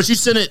like, But you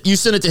sent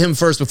it to him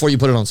first before you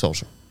put it on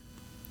social.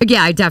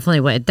 yeah, I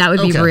definitely would. That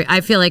would be, Okay. I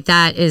feel like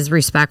that is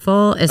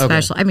respectful,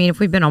 especially, I mean, if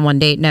we've been on one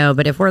date, no,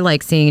 but if we're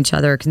like seeing each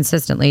other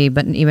consistently,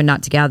 but even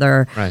not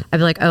together, Right. I'd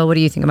be like, oh, what do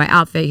you think of my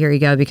outfit? Here you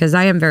go. Because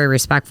I am very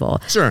respectful.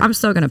 Sure. I'm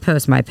still going to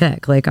post my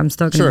pic. Like, I'm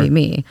still going to Sure. be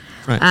me.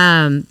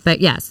 Right. But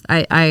yes,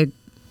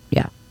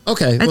 yeah.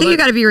 Okay. I think you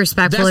got to be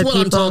respectful That's of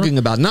what people. I'm talking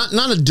about.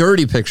 Not a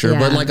dirty picture,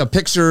 but Yeah. like a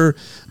picture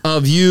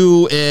of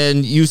you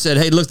and you said,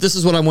 "Hey, look, this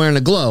is what I'm wearing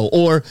to Glow."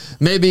 Or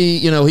maybe,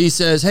 he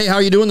says, "Hey, how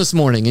are you doing this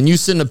morning?" And you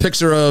send a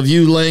picture of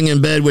you laying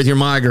in bed with your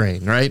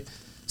migraine, right?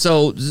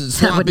 So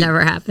That would never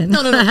happen.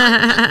 No.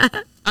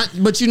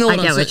 But you know I what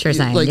I'm get saying. what you're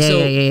saying. Like,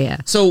 Yeah.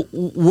 So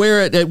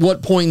where at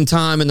what point in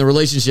time in the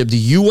relationship do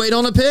you wait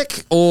on a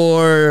pic,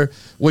 or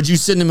would you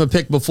send him a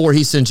pic before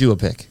he sent you a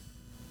pic?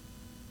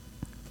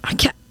 I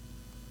can't.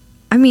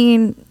 I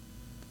mean,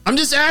 I'm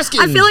just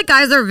asking. I feel like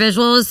guys are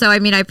visuals, so I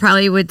mean, I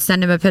probably would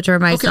send him a picture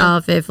of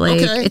myself if,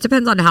 like, it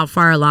depends on how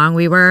far along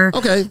we were.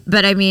 Okay.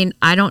 But I mean,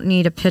 I don't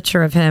need a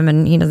picture of him,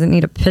 and he doesn't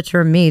need a picture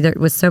of me. There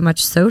was so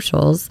much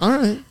socials. All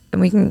right.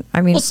 And we can,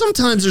 I mean. Well,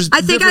 sometimes there's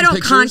I think I don't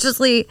pictures.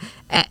 consciously,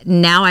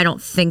 now I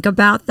don't think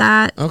about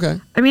that. Okay.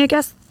 I mean, I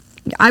guess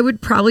I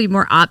would probably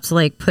more opt to,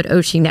 like, put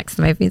Oshi next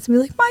to my face and be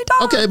like, my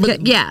dog. Okay,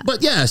 but yeah.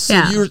 But yes, so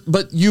Yeah.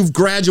 you've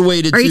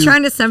graduated. Are you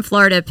trying to send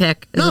Florida a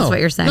pic? Is this what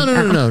you're saying?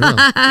 No.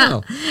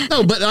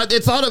 But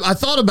I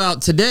thought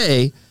about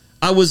today.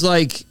 I was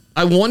like,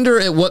 I wonder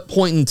at what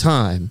point in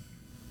time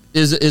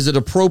is it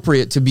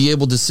appropriate to be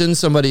able to send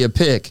somebody a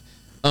pic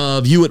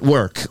of you at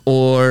work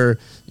or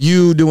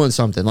you doing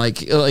something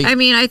like. I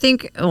mean, I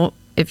think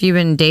if you've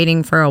been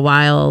dating for a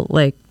while,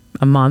 like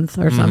a month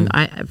or something,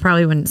 I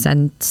probably wouldn't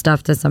send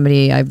stuff to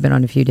somebody I've been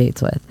on a few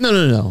dates with.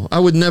 No. I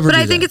would never. But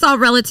do I think that. it's all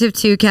relative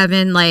to,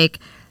 Kevin. Like,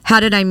 how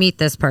did I meet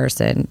this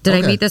person? Did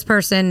I meet this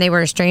person? They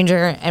were a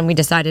stranger and we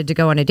decided to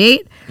go on a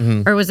date?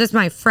 Or was this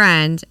my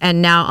friend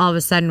and now all of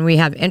a sudden we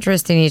have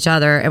interest in each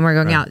other and we're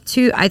going out?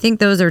 I think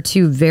those are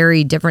two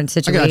very different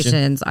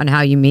situations on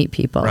how you meet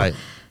people. Right.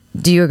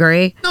 Do you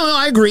agree? No,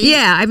 I agree.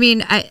 Yeah, I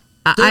mean,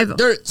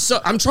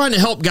 I'm trying to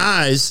help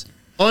guys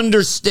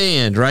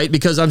understand, right?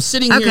 Because I'm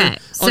sitting here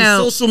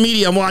on social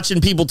media, I'm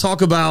watching people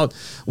talk about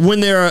when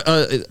they're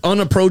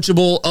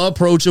unapproachable,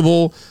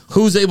 approachable,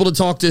 who's able to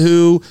talk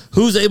to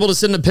who's able to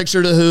send a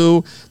picture to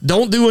who,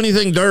 don't do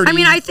anything dirty. I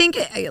mean, I think,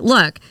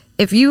 look,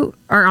 if you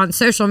are on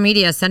social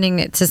media sending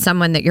it to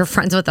someone that you're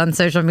friends with on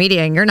social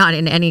media and you're not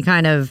in any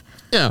kind of...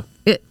 Yeah.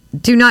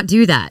 Do not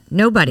do that.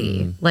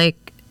 Nobody.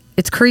 Like,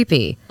 it's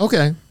creepy.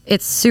 Okay.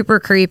 It's super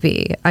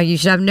creepy. You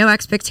should have no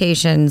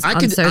expectations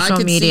on social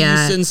media.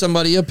 See you send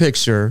somebody a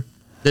picture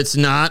that's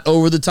not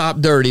over the top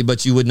dirty,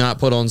 but you would not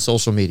put on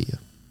social media.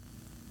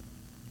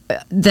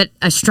 That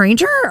a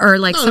stranger or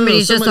like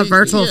somebody's just a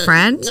virtual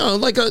friend? No,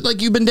 like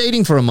you've been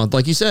dating for a month,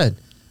 like you said.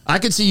 I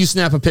could see you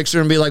snap a picture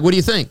and be like, "What do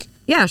you think?"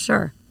 Yeah,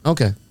 sure.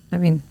 Okay. I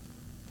mean,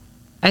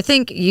 I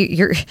think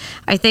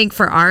I think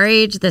for our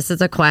age, this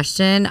is a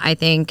question. I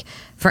think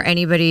for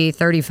anybody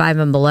 35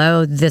 and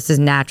below, this is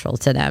natural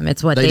to them.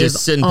 It's what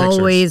they've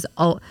always.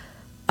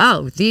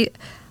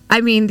 I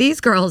mean, these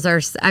girls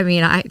are. I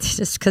mean,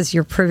 just because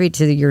you're privy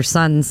to your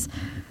son's.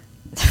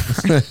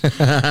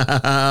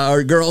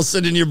 Are girls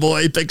sending your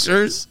boy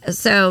pictures?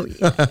 So,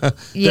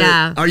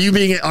 yeah. Are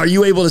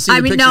you able to see? I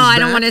mean, no, I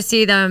don't back? want to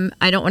see them.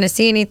 I don't want to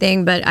see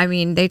anything. But I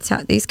mean,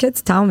 these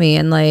kids tell me,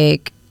 and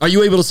like. Are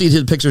you able to see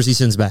the pictures he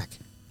sends back?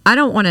 I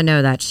don't want to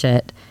know that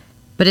shit.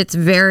 But it's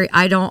very,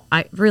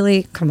 I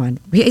really, come on.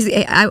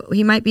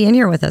 He might be in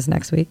here with us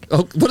next week.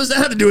 Oh, what does that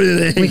have to do with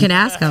anything? We can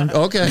ask him.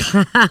 Okay.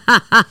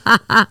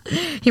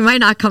 He might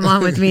not come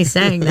on with me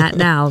saying that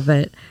now,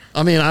 but.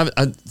 I mean,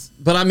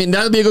 that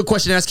would be a good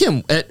question to ask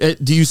him.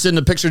 Do you send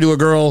a picture to a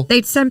girl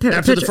They'd send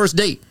after the first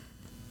date?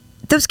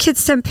 Those kids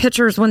send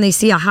pictures when they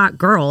see a hot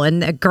girl,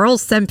 and the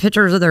girls send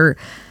pictures of their,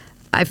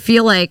 I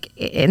feel like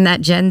in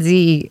that Gen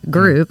Z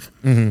group,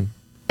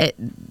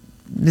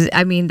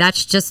 I mean,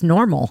 that's just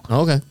normal.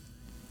 Okay.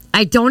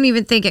 I don't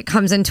even think it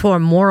comes into a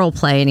moral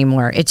play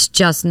anymore. It's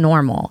just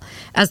normal.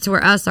 As to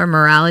where our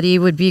morality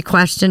would be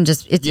questioned,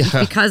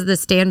 because the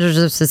standards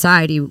of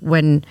society,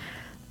 when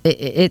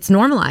it's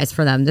normalized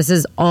for them. This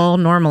is all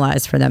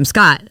normalized for them.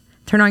 Scott,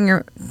 turn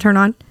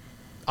on.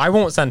 I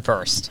won't send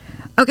first.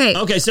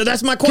 Okay, so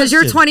that's my question. Because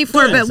you're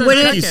 24, but would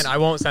it? I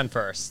won't send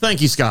first.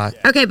 Thank you, Scott.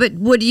 Okay, but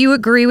would you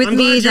agree with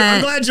me that?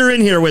 I'm glad you're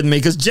in here with me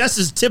because Jess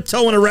is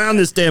tiptoeing around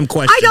this damn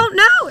question. I don't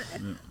know.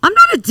 I'm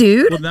not a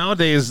dude. Well,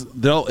 nowadays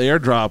they'll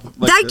airdrop.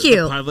 Like Thank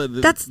you.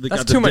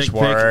 That's too much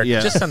work.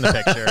 Yeah. Just send the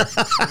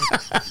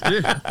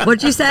picture.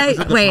 What'd you say?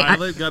 Wait,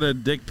 pilot got a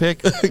dick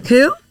pic.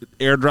 Who?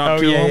 Airdrop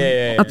to him.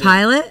 Yeah. A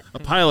pilot? A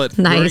pilot.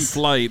 Nice. During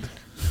flight.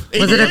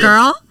 Was it a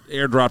girl?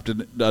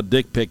 Airdropped a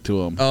dick pic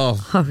to him.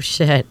 Oh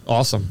shit!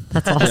 Awesome.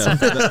 That's awesome.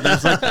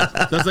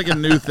 That's like a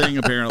new thing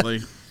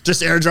apparently.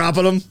 Just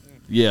airdropping them.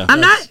 Yeah.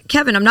 I'm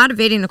not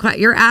evading the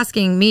question. You're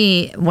asking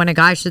me when a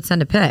guy should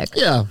send a pic.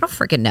 Yeah. I don't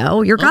freaking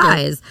know. You're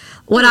guys.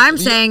 What I'm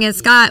saying is,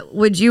 Scott,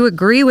 would you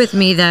agree with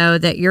me, though,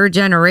 that your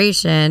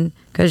generation,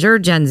 because you're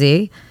Gen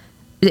Z,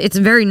 it's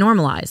very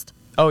normalized?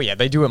 Oh, yeah.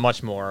 They do it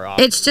much more.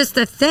 It's just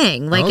a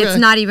thing. Like, it's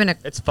not even a...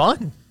 It's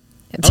fun.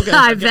 I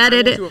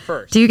vetted it. Do it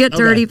first. Do you get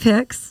dirty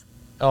pics?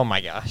 Oh,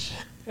 my gosh.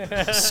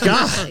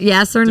 Scott.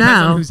 Yes or Depends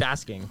no? on who's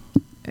asking.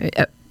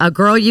 A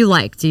girl you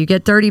like, do you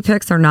get dirty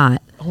pics or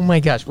not? Oh, my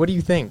gosh. What do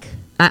you think?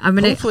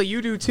 Hopefully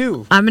you do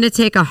too. I'm going to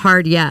take a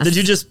hard yes. Did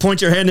you just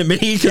point your hand at me?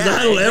 Because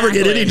I don't ever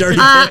get any dirty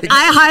pics.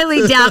 I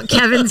highly doubt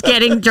Kevin's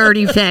getting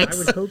dirty pics.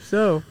 I would hope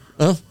so.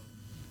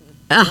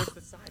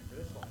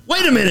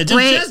 Wait a minute.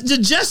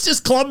 Did Jess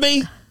just club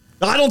me?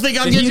 I don't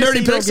think I'm getting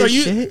dirty pics. Are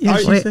you?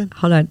 Wait,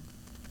 hold on.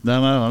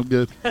 No, I'm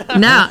good.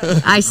 No,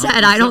 I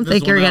said I don't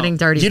think you're getting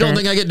dirty pics. You don't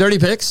think I get dirty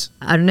pics?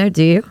 I don't know.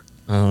 Do you?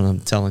 I don't know. I'm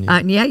telling you.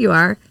 Yeah, you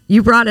are.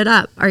 You brought it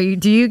up.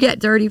 Do you get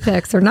dirty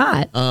pics or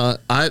not?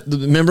 I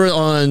remember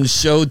on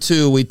show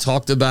 2 we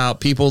talked about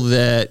people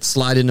that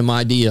slide into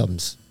my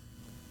DMs.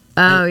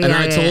 Oh, and yeah,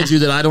 I yeah, told yeah. you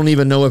that I don't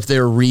even know if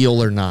they're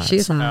real or not.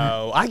 She's hot.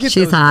 No, I get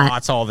She's those hot.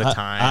 thoughts all the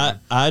time.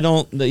 I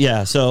don't.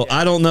 Yeah. So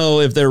I don't know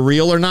if they're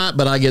real or not,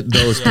 but I get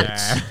those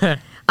pics.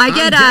 I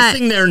get I'm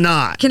guessing they're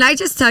not. Can I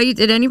just tell you,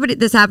 did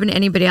this happen to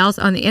anybody else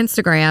on the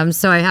Instagram?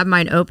 So I have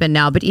mine open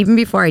now, but even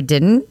before I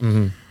didn't,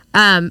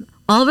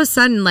 all of a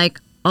sudden, like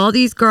all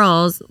these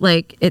girls,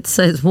 like it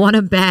says,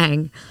 wanna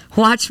bang,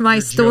 watch my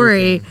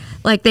story. joking.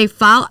 Like they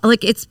follow,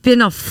 like it's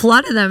been a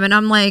flood of them. And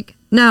I'm like,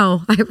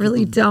 no, I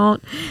really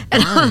don't.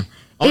 And Why?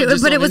 Oh,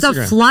 just but on it was a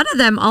Instagram. flood of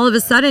them all of a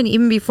sudden,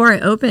 even before I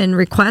opened,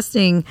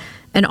 requesting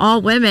and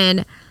all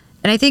women.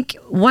 And I think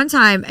one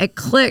time I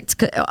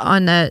clicked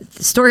on the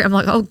story. I'm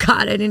like, oh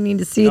God, I didn't need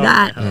to see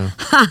that.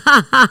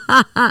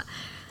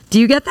 Do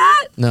you get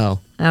that? No.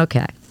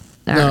 Okay.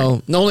 All No.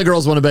 right. The only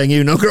girls want to bang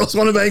you. No girls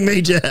want to bang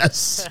me,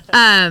 Jess.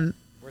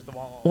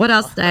 What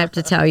else did I have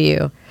to tell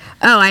you?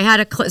 Oh, I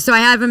had so I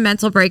had a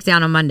mental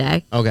breakdown on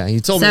Monday. Okay. You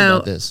told me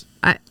about this.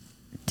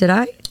 Did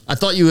I? I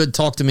thought you had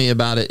talked to me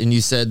about it and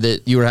you said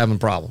that you were having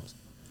problems.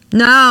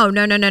 No.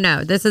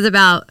 This is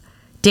about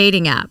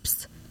dating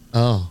apps.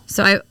 Oh.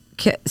 So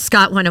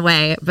Scott went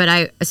away, but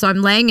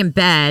I'm laying in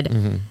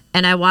bed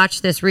and I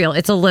watched this reel.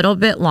 It's a little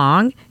bit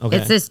long. Okay.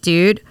 It's this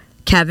dude,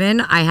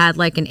 Kevin. I had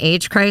like an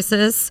age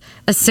crisis,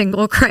 a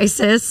single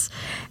crisis,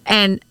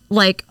 and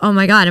like, oh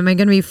my God, am I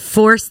going to be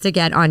forced to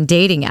get on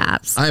dating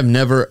apps? I have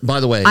never, by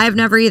the way. I have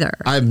never either.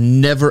 I've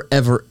never,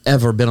 ever,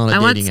 ever been on a I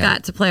want dating Scott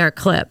app. to play our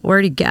clip.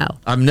 Where'd he go?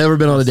 I've never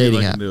been on a See if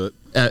dating I app. can do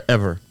it.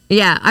 Ever.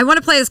 Yeah, I want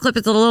to play this clip.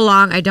 It's a little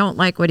long. I don't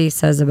like what he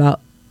says about.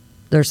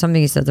 There's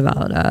something he says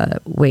about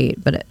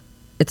weight, but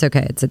it's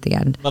okay. It's at the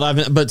end.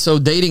 But so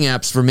dating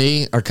apps for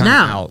me are kind of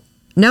out.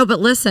 No, but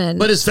listen.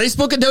 But is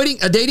Facebook a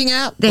dating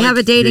app? They have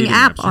a dating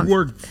app apps. on. You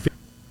are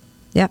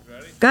Yeah.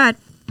 Go ahead.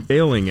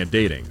 failing at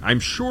dating. I'm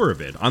sure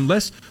of it.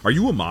 Unless, are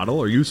you a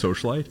model? Are you a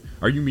socialite?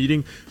 Are you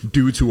meeting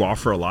dudes who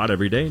offer a lot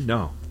every day?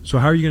 No. So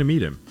how are you going to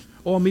meet him?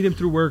 Oh, I'll meet him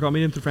through work. I'll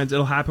meet him through friends.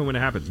 It'll happen when it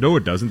happens. No,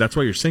 it doesn't. That's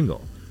why you're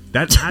single.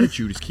 That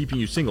attitude is keeping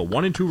you single.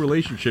 1 in 2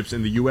 relationships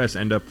in the U.S.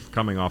 end up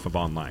coming off of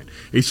online.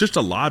 It's just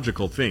a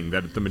logical thing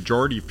that if the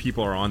majority of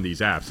people are on these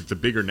apps, it's a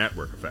bigger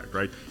network effect,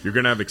 right? You're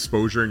going to have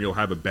exposure and you'll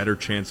have a better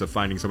chance of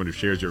finding someone who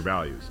shares your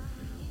values.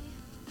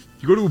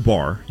 You go to a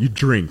bar, you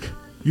drink,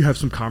 you have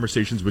some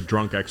conversations with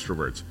drunk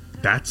extroverts.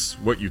 That's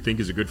what you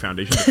think is a good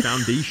foundation. The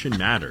foundation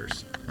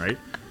matters, right?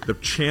 The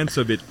chance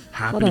of it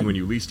happening when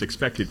you least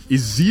expect it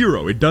is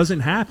 0. It doesn't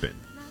happen.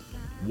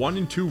 1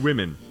 in 2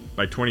 women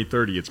by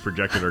 2030, it's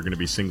projected, are going to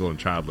be single and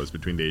childless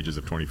between the ages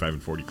of 25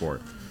 and 44.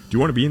 Do you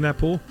want to be in that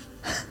pool?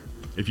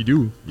 If you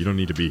do, you don't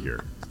need to be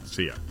here.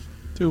 See ya.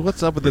 Dude,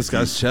 what's up with this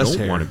guy's chest Don't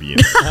hair? want to be in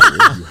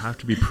that pool. You have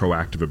to be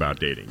proactive about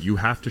dating. You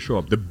have to show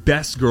up. The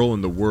best girl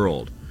in the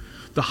world,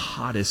 the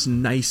hottest,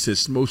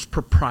 nicest, most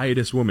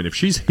proprietous woman, if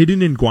she's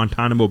hidden in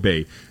Guantanamo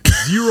Bay,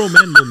 0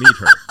 men will meet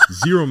her.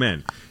 0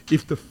 men.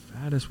 If the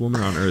fattest woman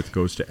on earth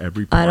goes to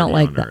every party I don't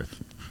like on that.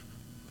 earth,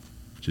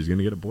 she's going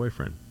to get a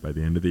boyfriend by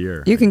the end of the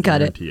year. You can I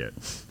cut it. guarantee it.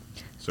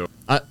 So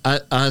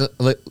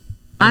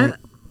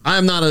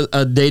I'm not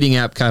a dating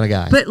app kind of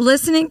guy. But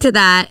listening to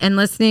that and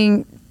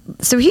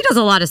so he does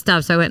a lot of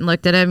stuff. So I went and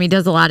looked at him. He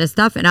does a lot of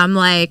stuff, and I'm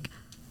like,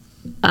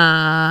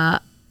 I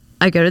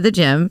go to the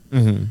gym.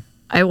 Mm-hmm.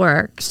 I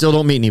work. Still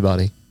don't meet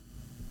anybody.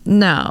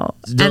 No.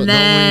 Don't And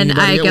then meet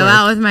anybody I at go work.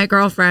 out with my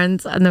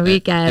girlfriends on the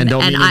weekend, and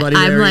don't meet anybody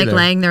I'm there like either.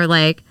 laying there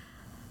like,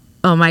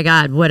 oh my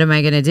God, what am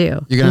I going to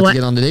do? You're going to have to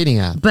get on the dating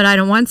app. But I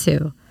don't want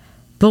to.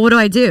 But what do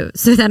I do?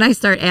 So then I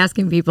start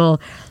asking people.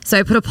 So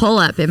I put a poll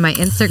up in my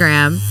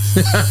Instagram.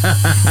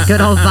 Good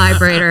old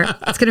vibrator.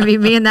 It's going to be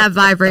me and that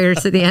vibrator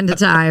to the end of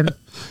time.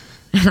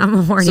 And I'm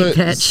a horny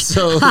bitch.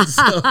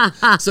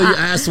 So you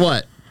asked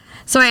what?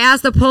 So I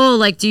asked the poll,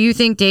 like, do you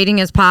think dating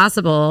is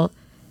possible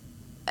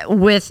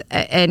with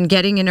and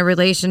getting in a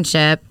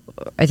relationship?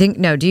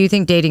 Do you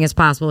think dating is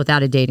possible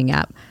without a dating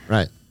app?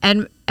 Right.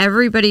 And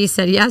everybody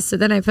said yes. So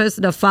then I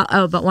posted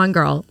but one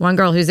girl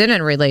who's in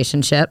a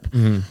relationship.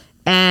 Mm-hmm.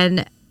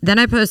 And then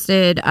I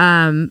posted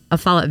a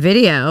follow-up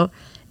video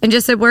and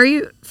just said,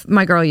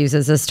 my girl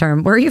uses this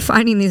term, where are you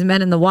finding these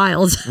men in the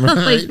wild?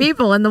 Like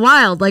people in the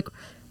wild, like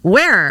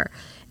where?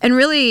 And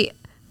really,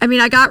 I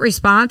mean, I got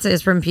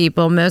responses from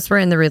people. Most were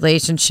in the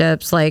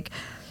relationships. Like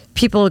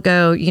people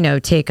go,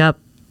 take up,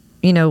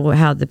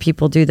 how the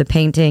people do the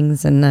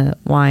paintings and the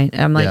wine.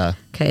 And I'm like,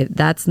 okay,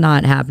 that's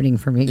not happening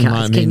for me,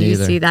 guys. Me Can you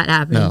neither. see that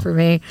happening for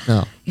me?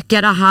 No.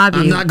 Get a hobby.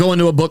 I'm not going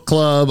to a book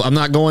club. I'm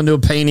not going to a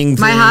painting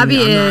thing. My hobby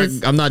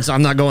is- I'm not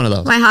going to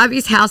those. My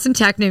hobby's house and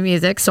techno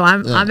music, so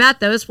I'm at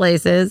those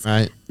places.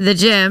 Right. The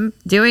gym,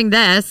 doing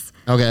this,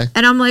 Okay.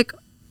 and I'm like,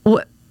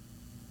 what?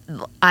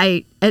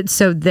 I'm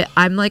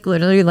like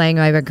literally laying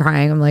on my bed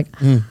crying. I'm like,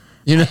 And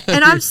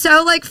I'm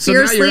so like so now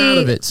fiercely you're out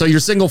of it. So you're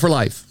single for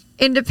life.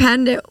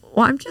 independent.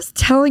 Well, I'm just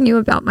telling you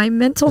about my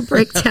mental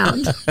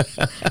breakdown.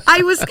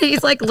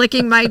 He's like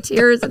licking my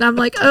tears, and I'm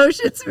like, oh,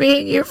 it's me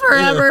and you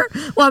forever.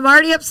 Well, I'm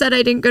already upset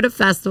I didn't go to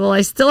festival.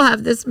 I still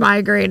have this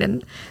migraine,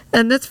 and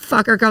then this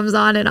fucker comes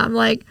on, and I'm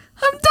like,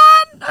 I'm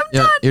done. I'm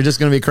done. You're just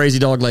going to be a crazy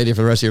dog lady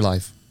for the rest of your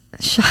life.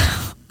 Shut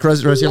up.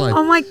 rest of your life.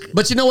 Oh my!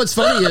 But you know what's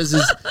funny is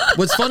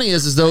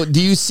though,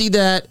 do you see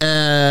that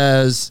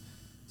as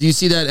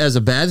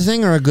a bad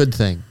thing or a good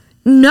thing?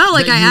 No,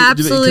 like I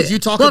absolutely. Because you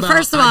talk about,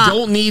 first of all, I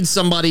don't need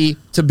somebody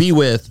to be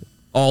with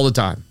all the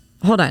time.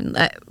 Hold on,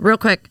 real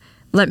quick.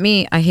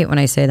 I hate when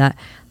I say that.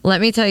 Let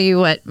me tell you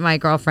what my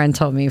girlfriend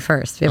told me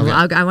first. Okay.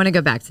 I want to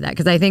go back to that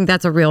because I think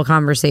that's a real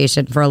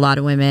conversation for a lot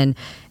of women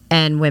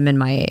and women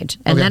my age.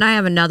 And then I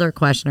have another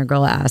question a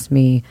girl asked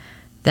me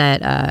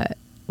that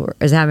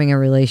is having a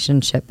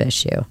relationship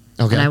issue.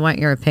 Okay. And I want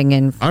your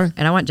opinion. All right.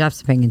 And I want Jeff's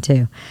opinion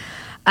too.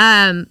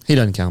 He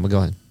doesn't count, but go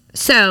ahead.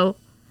 So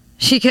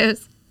she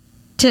goes,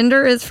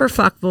 Tinder is for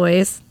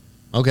fuckboys.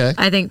 Okay.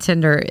 I think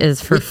Tinder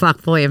is for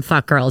fuckboy and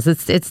fuck girls.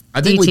 It's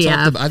I think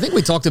DTF. I think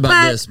we talked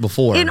about this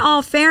before. In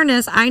all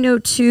fairness, I know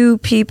 2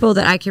 people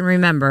that I can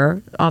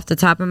remember off the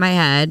top of my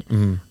head.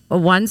 Mm-hmm.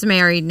 One's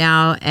married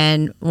now,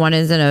 and one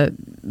is in a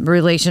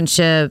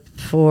relationship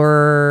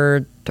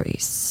for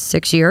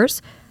 6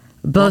 years.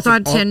 Both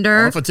on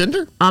Tinder. Off of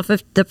Tinder? Off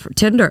of the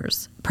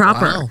Tinders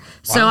proper. Wow.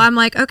 So I'm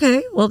like,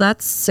 okay, well,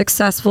 that's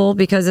successful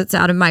because it's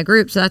out of my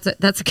group. So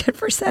that's a good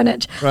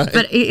percentage. Right.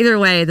 But either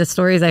way, the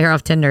stories I hear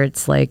off Tinder,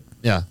 it's like,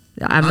 yeah.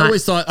 I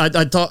always thought I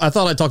thought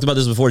I talked about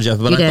this before, Jeff,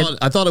 but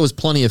I thought it was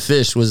Plenty of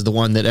Fish was the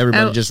one that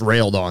everybody just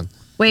railed on.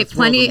 Wait, That's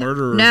Plenty?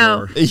 No.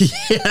 No.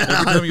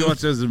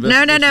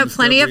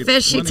 Plenty of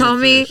Fish. She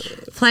told me.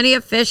 Plenty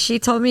of Fish. She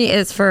told me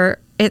is for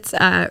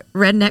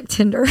redneck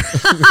Tinder.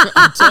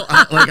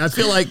 I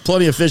feel like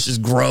Plenty of Fish is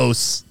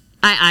gross.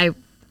 I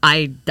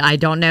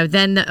don't know.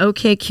 Then the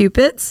OK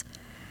Cupids.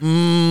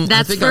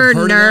 That's for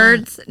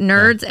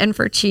nerds and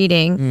for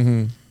cheating.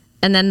 Mm-hmm.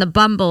 And then the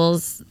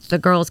Bumbles, the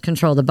girls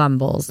control the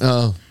Bumbles.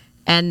 Oh.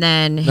 And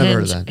then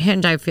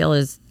Hinge, I feel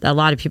is a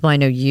lot of people I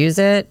know use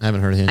it. I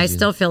haven't heard of Hinge. I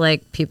still feel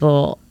like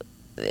people,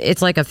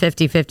 it's like a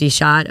 50-50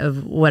 shot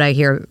of what I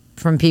hear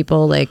from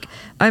people. Like,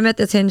 I met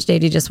this Hinge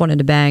date, he just wanted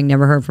to bang,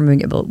 never heard from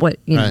him, but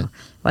whatever.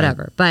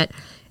 Right. But,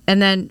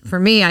 and then for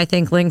me, I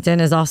think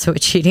LinkedIn is also a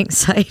cheating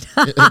site.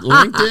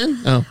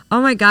 LinkedIn?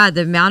 Oh my God,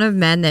 the amount of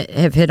men that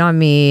have hit on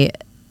me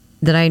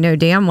that I know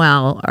damn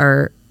well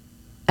are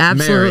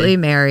absolutely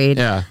married.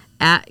 Yeah.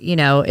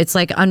 It's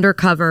like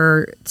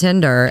undercover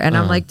Tinder, and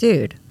I'm like,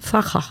 dude,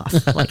 fuck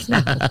off. Like,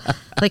 no,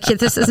 like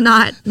this is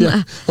not.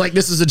 Yeah. Like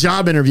this is a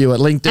job interview at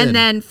LinkedIn. And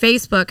then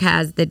Facebook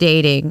has the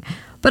dating,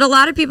 but a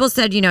lot of people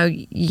said, you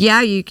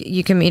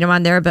can meet them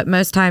on there, but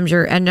most times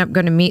you're end up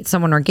going to meet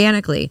someone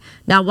organically.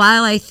 Now,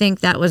 while I think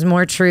that was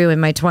more true in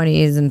my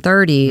 20s and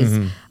 30s,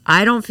 mm-hmm.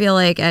 I don't feel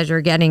like as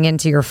you're getting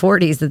into your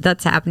 40s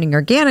that's happening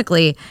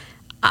organically.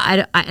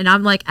 And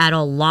I'm like at a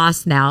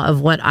loss now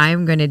of what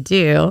I'm going to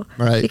do,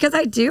 right? Because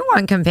I do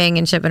want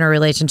companionship in a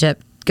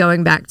relationship.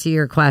 Going back to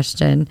your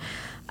question,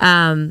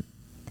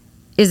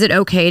 is it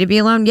okay to be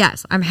alone?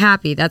 Yes, I'm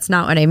happy. That's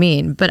not what I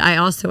mean. But I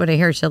also want to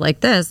hear shit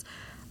like this.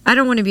 I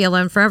don't want to be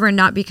alone forever, and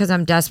not because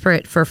I'm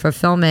desperate for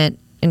fulfillment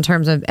in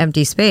terms of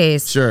empty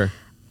space. Sure.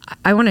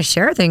 I want to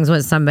share things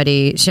with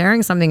somebody.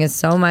 Sharing something is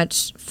so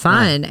much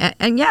fun. Right.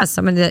 And yes,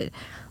 someone that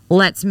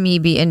lets me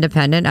be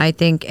independent. I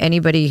think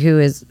anybody who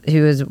is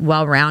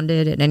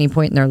well-rounded at any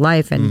point in their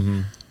life and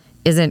mm-hmm.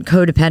 isn't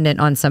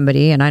codependent on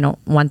somebody, and I don't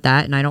want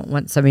that, and I don't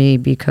want somebody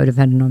to be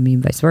codependent on me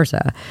and vice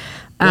versa.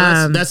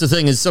 Well, that's the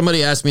thing is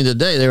somebody asked me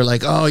today, they were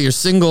like, oh, you're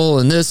single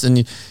and this, and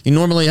you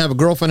normally have a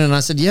girlfriend, and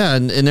I said, yeah,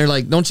 and they're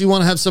like, don't you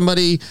want to have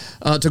somebody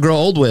to grow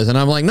old with? And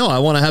I'm like, no, I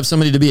want to have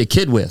somebody to be a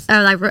kid with.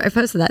 Oh, I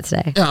posted that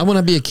today. Yeah, I want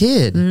to be a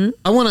kid. Mm-hmm.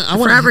 I want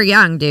forever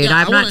young, dude. Yeah,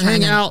 I'm not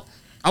hang out.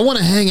 I want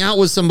to hang out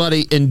with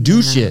somebody and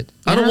do shit.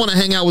 Yeah. I don't want to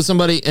hang out with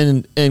somebody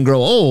and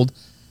grow old.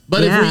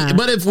 But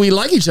if we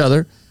like each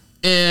other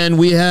and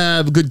we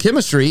have good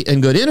chemistry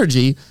and good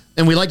energy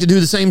and we like to do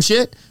the same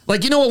shit,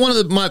 like, you know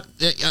what?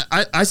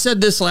 I said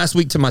this last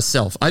week to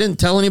myself. I didn't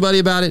tell anybody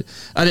about it.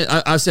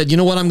 I said, you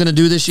know what I'm going to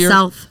do this year?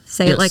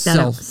 Say it like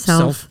that.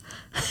 Self.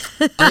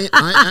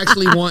 I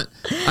actually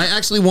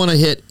want to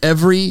hit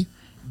every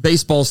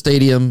baseball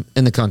stadium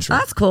in the country.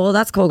 That's cool.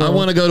 I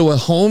want to go to a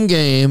home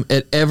game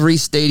at every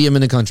stadium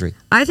in the country.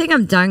 I think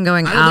I'm done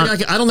going out.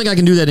 I don't think I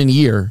can do that in a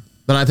year,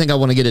 but I think I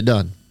want to get it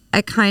done.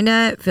 I kind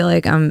of feel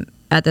like I'm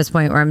at this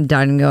point where I'm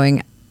done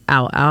going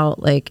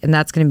out, like, and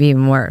that's going to be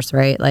even worse,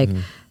 right? Like,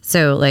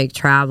 so like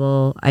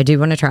travel. I do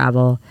want to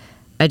travel.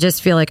 I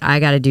just feel like I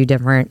got to do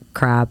different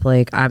crap.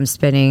 Like I'm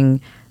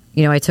spending,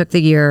 I took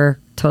the year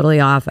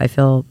totally off. I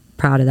feel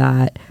proud of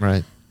that.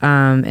 Right.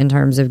 In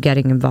terms of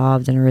getting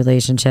involved in a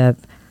relationship.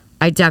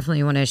 I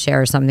definitely want to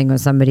share something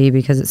with somebody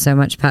because it's so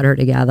much better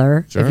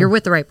together if you're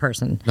with the right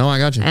person. No, I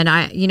got you.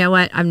 And you know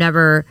what?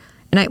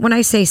 When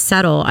I say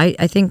settle,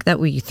 I think that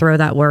we throw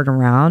that word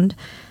around,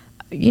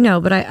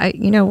 but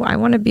I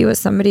want to be with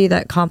somebody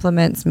that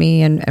compliments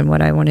me and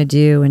what I want to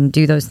do and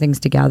do those things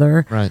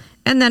together. Right.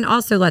 And then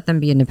also let them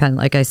be independent,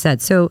 like I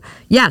said. So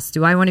yes,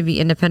 do I want to be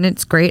independent?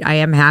 It's great. I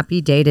am happy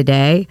day to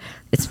day.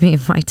 It's me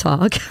and my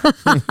dog.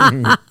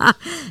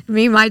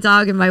 Me, my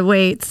dog, and my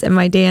weights and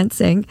my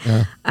dancing.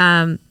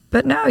 Yeah.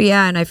 But no,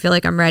 yeah, and I feel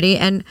like I'm ready.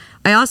 And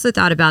I also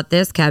thought about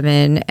this,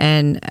 Kevin,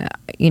 and,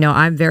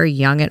 I'm very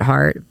young at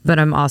heart, but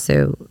I'm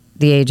also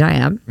the age I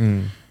am.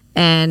 Mm.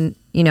 And,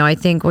 you know, I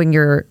think when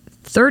you're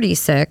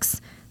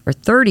 36 or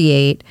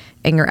 38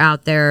 and you're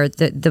out there,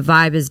 the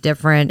vibe is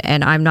different.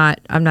 And I'm not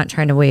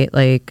trying to wait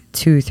like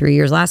 2-3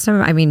 years. Last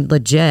time, I mean,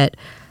 legit,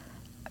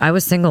 I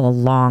was single a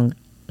long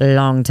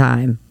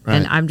time. Right.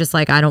 And I'm just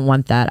like, I don't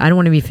want that. I don't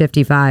want to be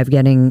 55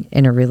 getting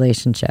in a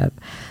relationship.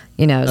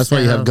 You know, That's why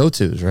you have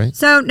go-tos, right?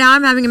 So now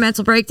I'm having a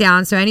mental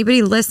breakdown. So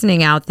anybody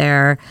listening out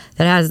there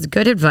that has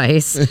good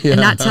advice and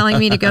not telling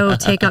me to go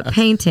take up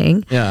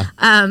painting,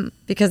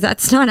 because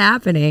that's not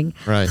happening,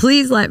 right,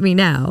 please let me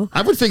know.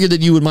 I would figure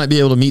that you might be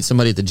able to meet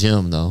somebody at the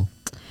gym, though.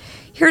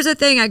 Here's the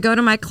thing. I go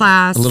to my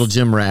class. A little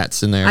gym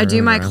rats in there. I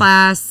do my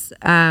class.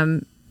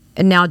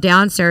 And now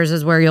downstairs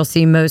is where you'll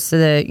see most of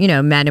the, you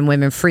know, men and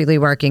women freely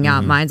working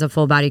out. Mine's a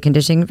full body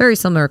conditioning, very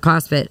similar to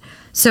CrossFit.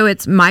 So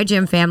it's my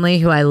gym family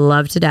who I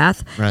love to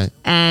death. Right.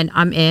 And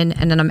I'm in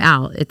and then I'm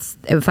out. It's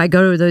if I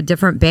go to the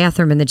different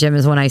bathroom in the gym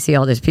is when I see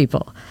all these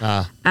people.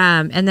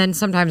 And then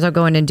sometimes I'll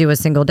go in and do a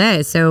single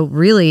day. So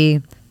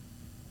really,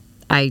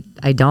 I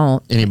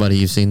don't. Anybody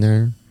you've seen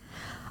there?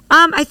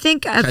 I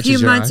think a Catches few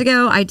your months eye?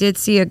 ago I did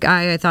see a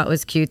guy I thought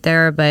was cute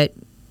there, but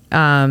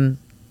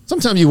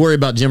Sometimes you worry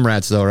about gym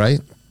rats, though, right?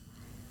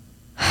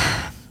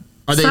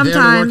 Are they there to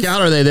Sometimes. work out,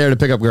 or are they there to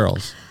pick up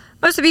girls?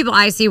 most of the people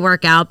I see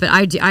work out, but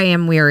I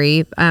am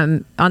weary.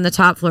 On the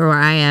top floor where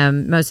I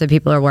am, most of the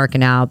people are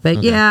working out.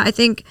 But yeah, I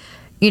think,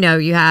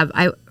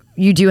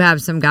 you do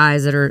have some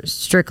guys that are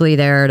strictly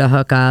there to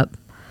hook up.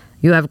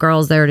 You have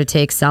girls there to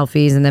take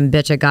selfies and then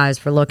bitch at guys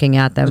for looking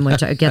at them,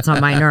 which gets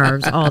on my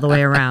nerves all the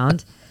way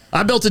around.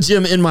 I built a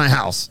gym in my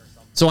house,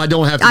 so I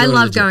don't have to go I to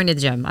love the gym. going to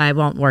the gym. I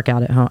won't work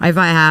out at home. If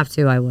I have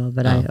to, I will,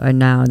 but I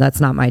no, that's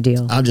not my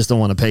deal. I just don't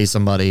want to pay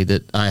somebody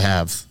that I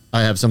have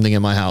something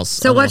in my house.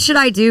 So what should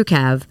I do,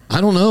 Kev?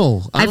 I don't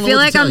know. I feel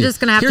like I'm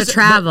just going to have to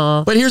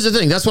travel. But here's the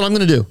thing. That's what I'm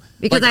going to do.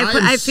 Because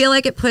I feel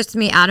like it puts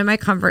me out of my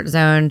comfort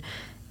zone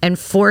and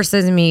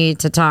forces me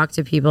to talk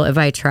to people if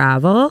I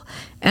travel.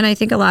 And I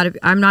think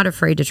I'm not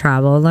afraid to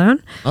travel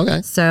alone.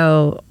 Okay.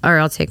 So, or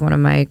I'll take one of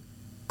my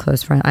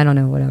close friends. I don't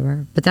know,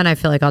 whatever. But then I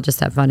feel like I'll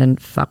just have fun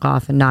and fuck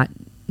off and not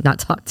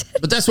talk to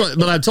But that's what.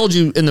 But I've told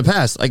you in the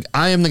past. Like,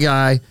 I am the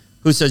guy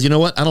who says, you know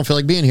what? I don't feel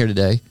like being here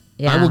today.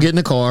 Yeah. I will get in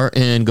a car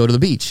and go to the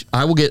beach.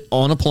 I will get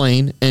on a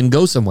plane and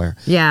go somewhere.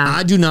 Yeah.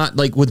 I do not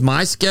like with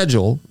my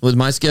schedule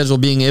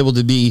being able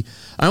to be.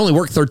 I only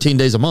work 13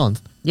 days a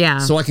month. Yeah.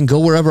 So I can go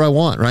wherever I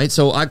want, right?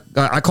 So I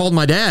called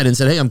my dad and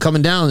said, hey, I'm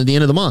coming down at the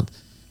end of the month.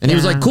 And he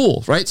was like,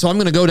 cool, right? So I'm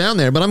going to go down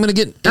there, but I'm going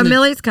to get...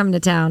 Millie's coming to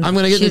town. I'm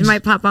gonna get She in the-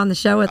 might pop on the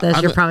show with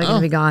us. You're probably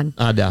going to be gone.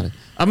 I doubt it.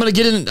 I'm going to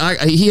get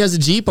in... he has a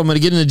Jeep. I'm going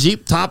to get in a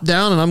Jeep, top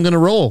down, and I'm going to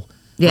roll.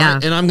 Yeah.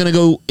 Right? And I'm going to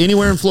go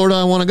anywhere in Florida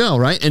I want to go,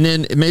 right? And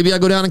then maybe I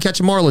go down and catch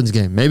a Marlins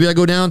game. Maybe I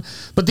go down...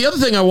 But the other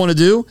thing I want to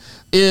do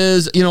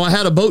is, I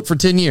had a boat for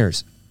 10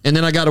 years. And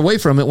then I got away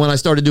from it when I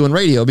started doing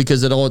radio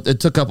because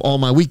it took up all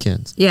my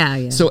weekends.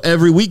 Yeah. So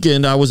every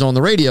weekend I was on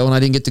the radio and I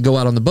didn't get to go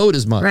out on the boat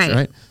as much,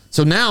 right?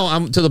 So now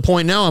I'm to the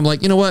point now I'm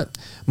like, you know what?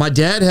 My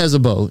dad has a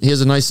boat. He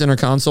has a nice center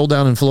console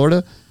down in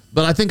Florida.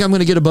 But I think I'm going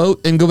to get a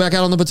boat and go back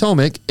out on the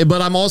Potomac. But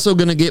I'm also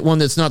going to get one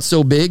that's not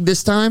so big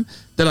this time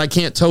that I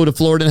can't tow to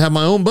Florida and have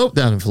my own boat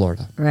down in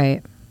Florida.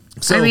 Right.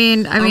 So I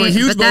mean, I'm a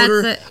huge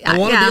boater. I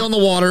want to be on the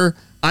water.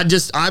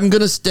 I'm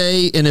going to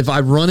stay. And if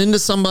I run into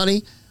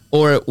somebody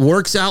or it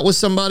works out with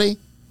somebody,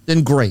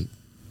 then great.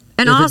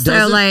 And if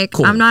also, like,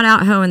 cool. I'm not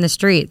out hoeing the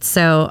streets,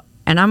 so,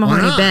 and I'm a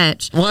horny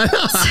bitch. Why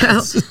not?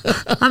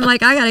 So I'm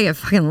like, I gotta get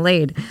fucking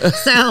laid.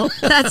 So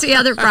that's the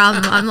other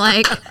problem. I'm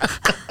like,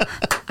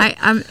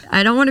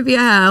 I don't want to be a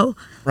hoe.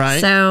 Right.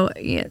 So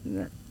yeah.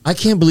 I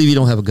can't believe you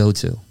don't have a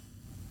go-to.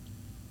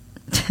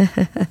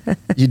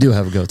 You do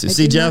have a go-to.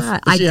 See, Jeff?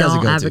 I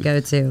don't have a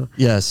go-to.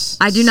 Yes.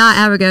 I do not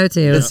have a go-to.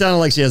 It sounded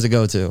like she has a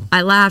go-to.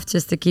 I laugh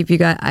just to keep you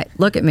guys.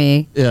 Look at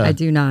me. Yeah. I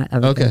do not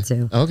have a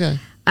go-to. Okay.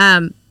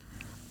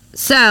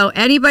 So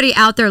anybody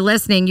out there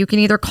listening, you can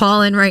either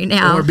call in right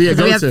now. Or be a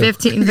go-to. We have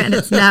 15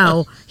 minutes.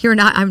 No, you're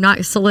not. I'm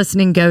not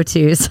soliciting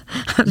go-tos.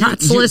 I'm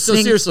not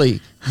soliciting. So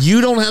seriously,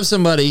 you don't have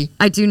somebody.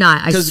 I do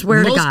not. I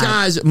swear to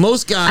God.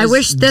 Most guys. I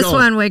wish this don't.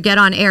 one would get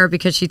on air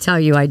because she'd tell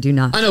you I do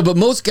not. I know, but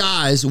most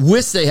guys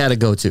wish they had a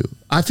go-to.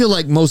 I feel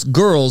like most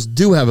girls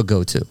do have a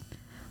go-to.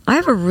 I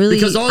have a really.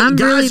 Because all I'm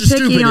guys really are picky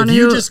stupid. on If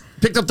who. you just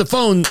picked up the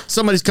phone,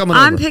 somebody's coming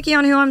I'm over. picky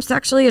on who I'm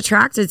sexually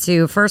attracted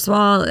to. First of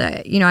all,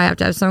 I have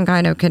to have some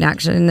kind of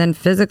connection, and then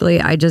physically,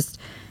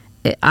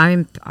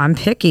 I'm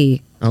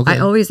picky. Okay. I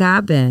always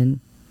have been.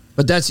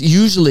 But that's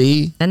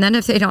usually. And then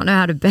if they don't know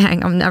how to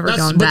bang, I'm never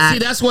going back. But see,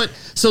 that's what.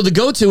 So the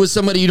go-to is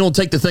somebody you don't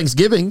take to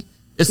Thanksgiving.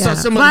 It's not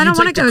somebody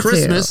you take to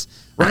Christmas.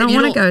 Right? I don't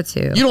want to go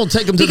to. You don't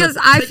take them to because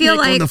the I feel picnic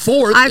like on the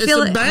 4th. I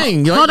feel it's a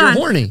bang. Hold you're on.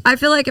 horny. I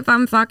feel like if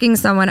I'm fucking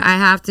someone, I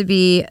have to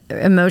be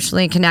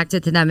emotionally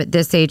connected to them at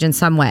this age in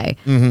some way.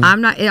 Mm-hmm.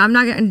 I'm not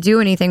going to do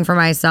anything for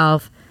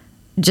myself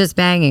just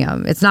banging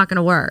them. It's not going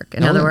to work.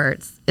 In other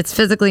words, it's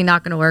physically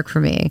not going to work for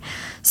me.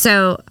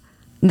 So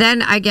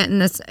then I get in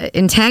this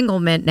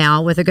entanglement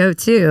now with a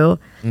go-to,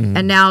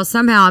 and now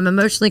somehow I'm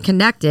emotionally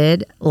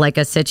connected, like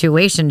a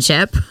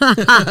situationship,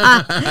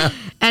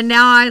 And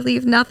now I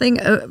leave nothing.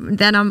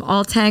 Then I'm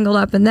all tangled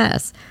up in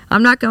this.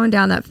 I'm not going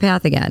down that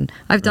path again.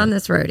 I've done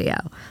this rodeo.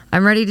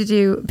 I'm ready to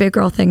do big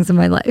girl things in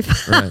my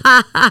life.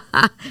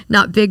 Right.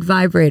 Not big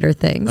vibrator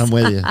things. I'm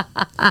with you.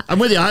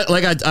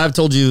 I've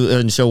told you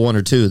in show 1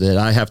 or 2 that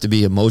I have to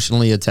be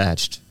emotionally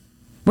attached.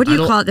 What do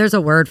you call it? There's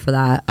a word for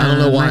that. I don't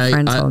know why. My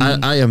friend told me.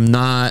 I am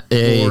not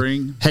a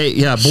boring. Hey,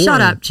 yeah, boring. Shut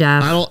up,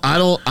 Jeff.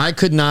 I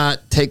could not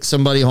take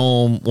somebody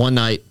home one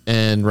night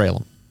and rail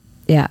them.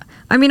 Yeah.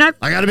 I mean, I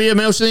got to be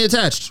emotionally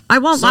attached. I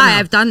won't lie.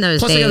 I've done those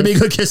Plus, days. they got to be a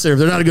good kisser. If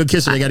they're not a good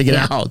kisser, they got to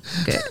get out.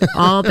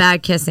 All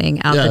bad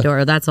kissing out the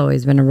door. That's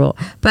always been a rule.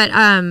 But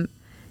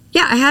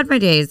yeah, I had my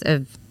days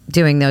of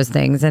doing those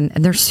things, and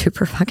they're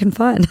super fucking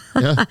fun.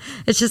 Yeah.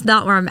 It's just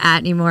not where I'm at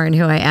anymore and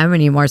who I am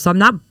anymore. So I'm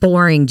not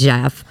boring,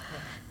 Jeff.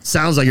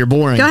 Sounds like you're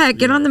boring. Go ahead,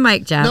 get on the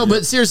mic, Jeff. No,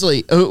 but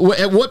seriously,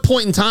 at what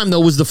point in time though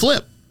was the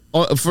flip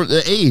for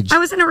the age? I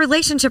was in a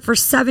relationship for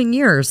 7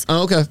 years.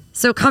 Oh, okay.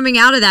 So coming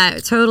out of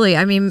that, totally.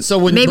 I mean,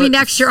 maybe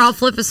next year I'll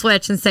flip a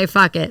switch and say,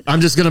 fuck it.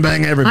 I'm just going to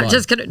bang everybody.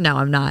 No,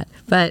 I'm not.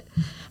 But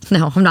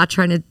no, I'm not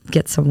trying to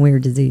get some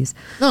weird disease.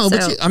 No,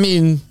 but I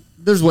mean,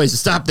 there's ways to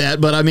stop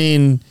that. But I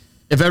mean,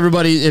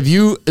 if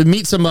you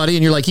meet somebody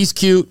and you're like, he's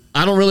cute,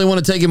 I don't really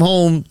want to take him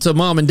home to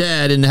mom and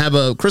dad and have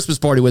a Christmas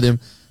party with him.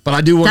 But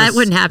I do want that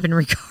wouldn't happen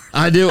regardless.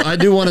 I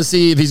do want to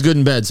see if he's good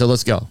in bed. So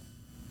let's go.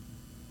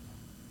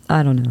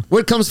 I don't know.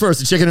 What comes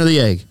first, the chicken or the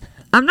egg?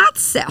 I'm not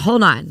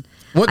hold on.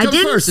 What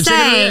comes first, the chicken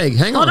or the egg?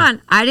 Hang on. Hold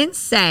on. I didn't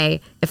say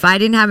if I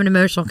didn't have an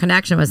emotional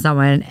connection with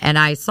someone and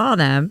I saw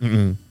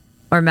them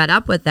or met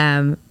up with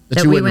them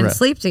that we wouldn't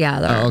sleep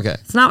together. Oh, okay.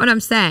 It's not what I'm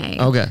saying.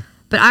 Okay.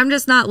 But I'm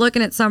just not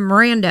looking at some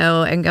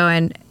rando and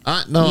going,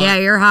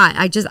 you're hot.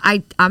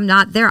 I'm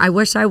not there. I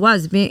wish I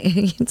was.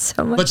 It's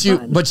so much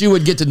fun. But you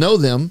would get to know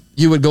them.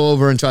 You would go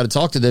over and try to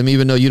talk to them,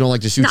 even though you don't like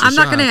to shoot. I'm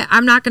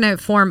not gonna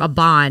form a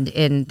bond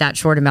in that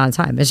short amount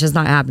of time. It's just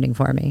not happening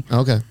for me.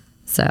 Okay.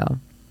 So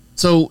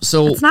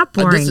it's not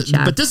boring,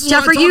 Jeff. But this is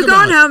Jeff, what are you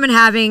going home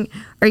and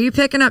are you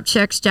picking up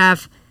chicks,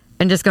 Jeff?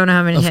 And just going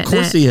home and hitting it? Of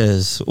course he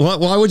is.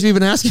 Why would you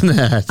even ask him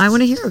that? I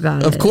want to hear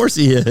about it. Of course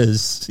he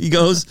is. He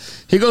goes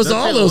to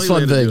all those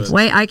fun things.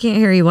 Wait, I can't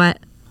hear you. What?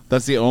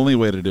 That's the only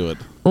way to do it.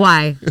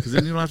 Why? Because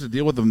then you don't have to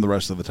deal with them the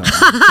rest of the time.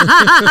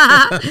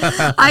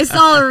 I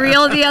saw a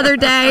reel the other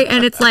day,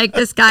 and it's like,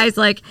 this guy's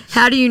like,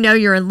 how do you know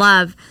you're in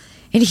love?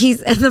 And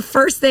the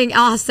first thing,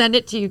 I'll send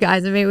it to you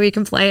guys, and maybe we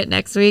can play it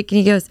next week. And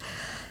he goes,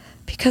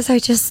 because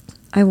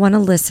I want to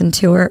listen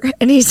to her.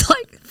 And he's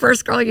like,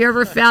 first girl you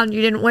ever found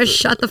you didn't wish,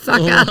 shut the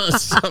fuck up.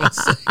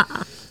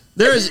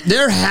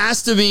 There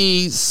has to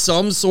be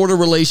some sort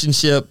of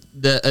relationship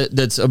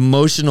that's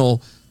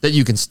emotional, that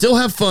you can still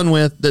have fun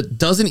with, that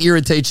doesn't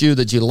irritate you,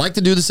 that you like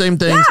to do the same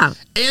things,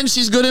 and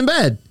she's good in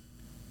bed.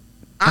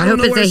 I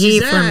hope it's a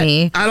he for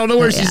me. I don't know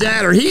where she's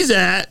at or he's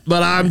at,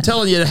 but I'm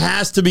telling you, it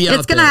has to be out there.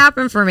 It's going to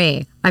happen for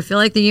me. I feel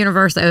like the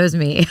universe owes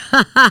me.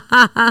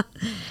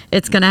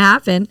 It's going to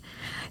happen.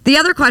 The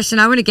other question,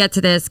 I want to get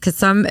to this because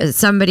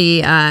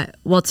somebody,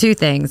 two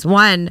things.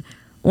 One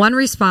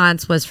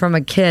response was from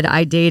a kid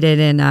I dated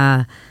in,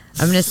 I'm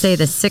going to say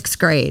the 6th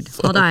grade.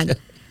 Hold on.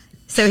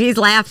 So he's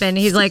laughing.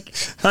 He's like,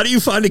 how do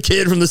you find a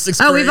kid from the 6th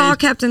grade? Oh, we've all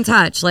kept in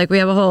touch. Like, we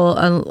have a whole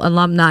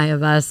alumni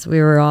of us.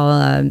 We were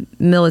all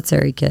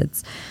military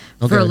kids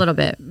for a little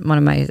bit. One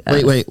of my...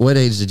 Wait. What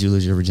age did you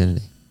lose your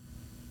virginity?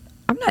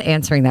 I'm not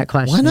answering that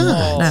question. Why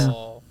not?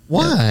 No.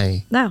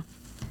 Why? No.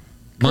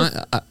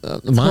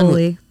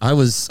 Mine, I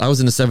was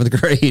in the 7th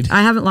grade.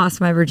 I haven't lost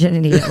my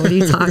virginity yet. What are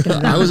you talking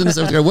about? I was in the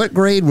 7th grade. What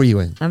grade were you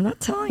in? I'm not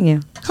telling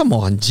you. Come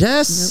on,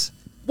 Jess.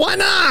 Nope. Why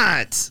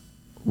not?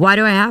 Why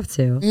do I have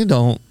to? You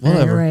don't.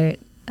 Whatever. You're right.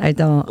 I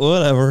don't.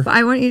 Whatever. But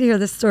I want you to hear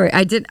this story.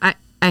 I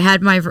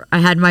had my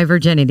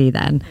virginity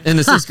then. In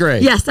the 6th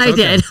grade? Yes, I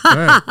did.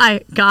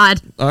 Right.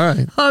 God. All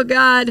right. Oh,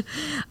 God.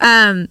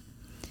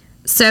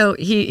 So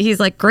he's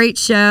like, great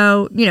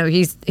show. You know,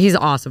 he's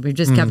awesome. We've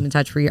just kept in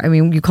touch for years. I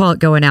mean, you call it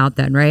going out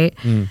then, right?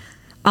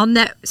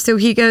 So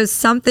he goes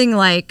something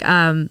like,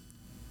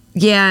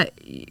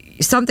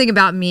 something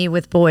about me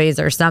with boys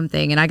or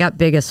something. And I got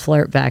biggest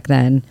flirt back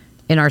then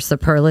in our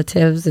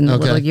superlatives in the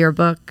little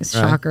yearbook.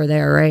 Shocker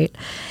there, right?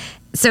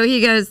 So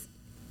he goes,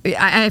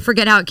 I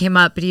forget how it came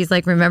up, but he's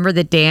like, remember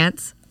the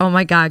dance? Oh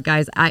my God,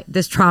 guys,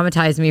 this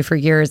traumatized me for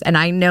years. And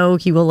I know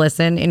he will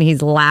listen, and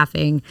he's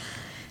laughing.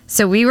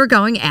 So we were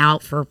going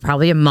out for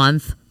probably a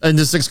month. In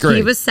the 6th grade?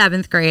 He was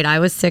 7th grade. I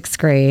was 6th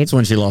grade. That's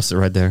when she lost it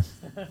right there.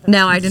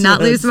 No, I did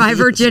not lose my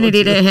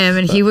virginity to him,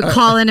 and he would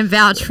call in and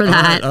vouch for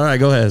that. All right,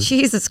 go ahead.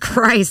 Jesus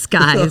Christ,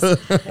 guys.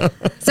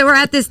 So we're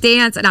at this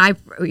dance, and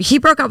he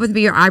broke up with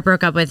me, or I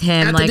broke up with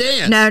him. At like, the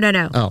dance?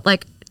 No. Oh.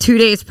 Like 2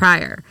 days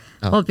prior.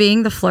 Oh. Well,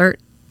 being the flirt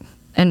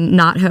and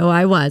not who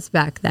I was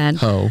back then.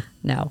 Ho.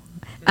 No.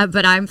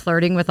 But I'm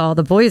flirting with all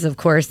the boys, of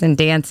course, and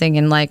dancing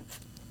and like,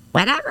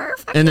 whatever.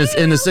 In the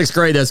 6th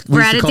grade,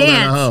 we're at a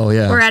dance.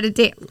 Yeah. We're at a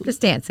dance, just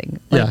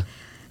dancing. Like, yeah.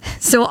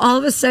 So all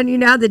of a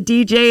sudden, the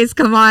DJs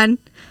come on.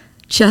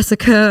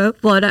 Jessica,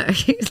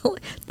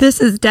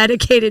 this is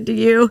dedicated to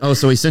you. Oh,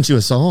 so he sent you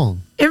a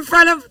song in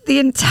front of the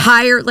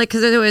entire,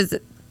 because it was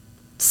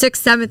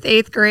 6th, 7th,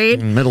 8th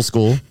grade. Middle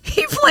school.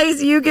 He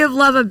plays "You Give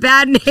Love a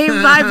Bad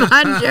Name" by Bon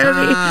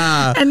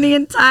Jovi, and the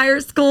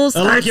entire school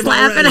starts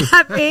laughing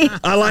at me.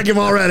 I like him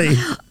already.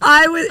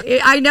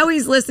 I know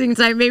he's listening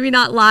tonight, maybe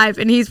not live,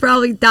 and he's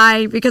probably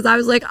dying because I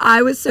was like,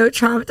 I was so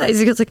traumatized.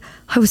 He was like,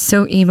 I was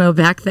so emo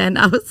back then.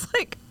 I was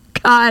like,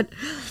 God,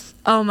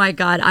 oh my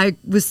God, I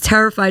was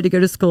terrified to go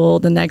to school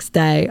the next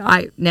day.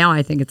 Now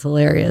I think it's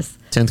hilarious.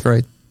 10th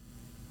grade.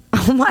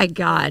 Oh my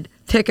God.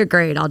 Pick a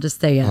grade. I'll just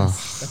say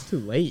yes. That's too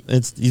late.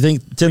 You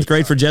think 10th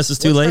grade for Jess is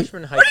too late?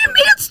 What do you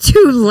mean it's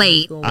too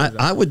late?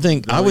 I would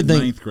think.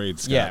 Ninth grade.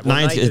 Scott. Yeah, well,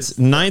 Ninth. It's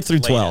 9th through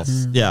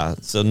 12th. Yeah.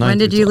 So 9th When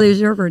did through you 12th.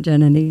 lose your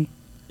virginity?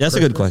 That's a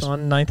good question.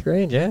 On 9th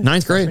grade, yeah.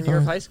 9th grade? Freshman year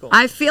of high school.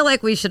 I feel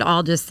like we should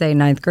all just say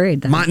 9th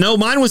grade then.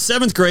 Mine was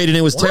 7th grade and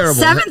it was terrible.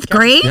 7th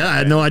grade? Yeah, I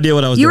had no idea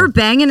what I was You were doing.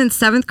 banging in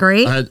 7th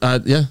grade?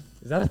 Yeah.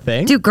 Is that a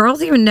thing? Do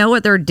girls even know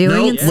what they're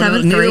doing in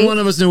 7th Neither grade? one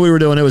of us knew we were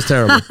doing. It was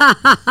terrible.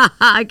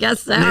 I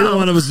guess so. Neither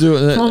one of us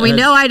doing it. Well, we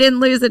know I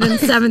didn't lose it in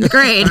 7th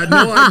grade. I had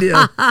no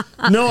idea.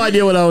 No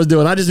idea what I was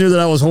doing. I just knew that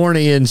I was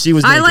horny and she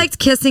was I naked. liked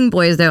kissing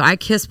boys though. I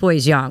kissed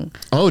boys young.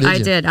 Oh, did I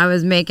you? did. I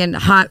was making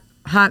hot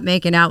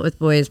making out with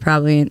boys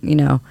probably,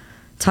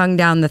 tongue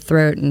down the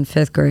throat in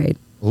 5th grade.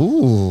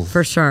 Ooh.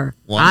 For sure.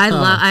 Wow.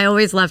 I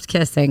always loved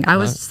kissing. I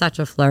was such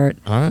a flirt.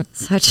 All right.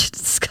 Such a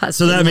disgusting.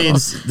 So that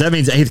little-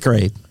 means 8th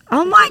grade.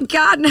 Oh my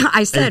God. No,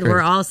 I said 8th grade.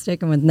 we're all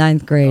sticking with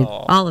 9th grade.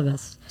 All of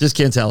us. Just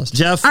can't tell us.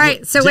 Jeff. All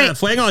right, so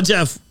Jeff, hang on,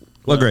 Jeff.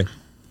 What grade?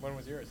 When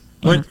was yours?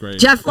 Ninth grade.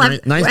 Jeff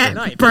left Ninth at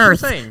grade. birth.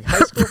 High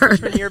school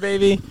freshman year,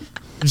 baby.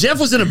 Jeff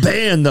was in a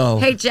band though.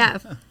 Hey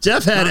Jeff,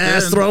 Jeff had Not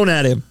ass band. thrown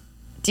at him.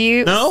 do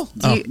you No?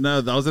 do you-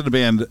 No, I was in a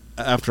band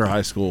after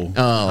high school.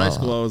 Oh. High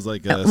school, I was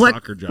like a what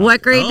soccer jock.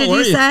 what grade Oh, did were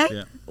you you? say?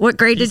 Yeah. What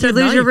grade did you said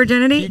lose your ninth.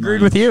 virginity? He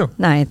agreed with you.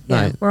 9th.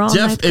 Yeah, Right. we're all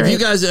Jeff, 9th if grade. you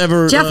guys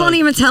ever Jeff won't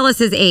even tell us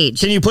his age.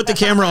 can you put the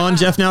camera on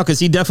Jeff now? Because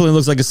he definitely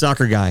looks like a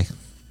soccer guy.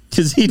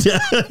 Because he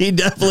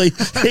definitely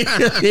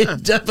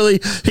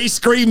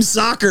screams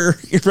soccer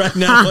right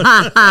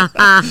now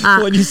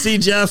when you see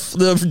Jeff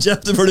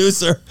the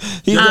producer.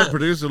 He's The like,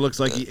 producer looks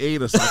like he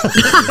ate a soccer.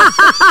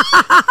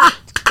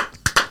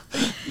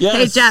 yes.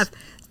 Hey Jeff,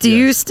 do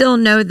you still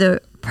know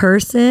the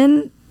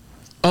person?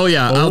 Oh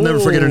yeah, I'll never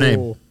forget her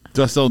name.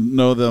 Do I still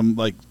know them?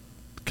 Like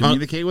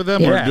communicate with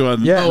them, Yeah. or do I?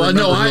 Yeah. Oh,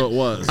 remember no, who it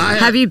was?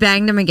 Have you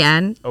banged him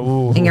again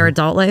Oh. in your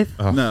adult life?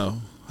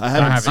 No, I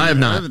haven't. haven't. Seen I have them.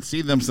 not. I haven't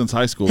seen them since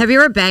high school. Have you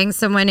ever banged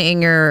someone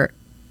in your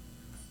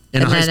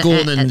In high school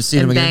and then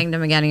seen him again? banged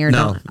him again in your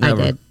No, adult?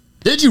 never. I did.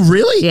 Did you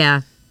really?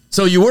 Yeah.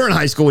 So you were in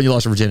high school when you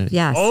lost your virginity?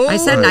 Yes. I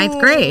said 9th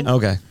grade.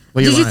 Okay.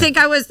 Well, you're Did you lying. think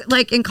I was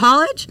like in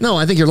college? No,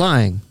 I think you're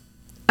lying.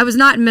 I was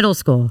not in middle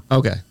school.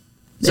 Okay.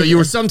 So you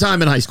were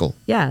sometime in high school.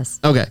 Yes.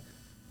 Okay.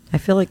 I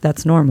feel like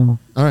that's normal.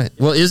 All right.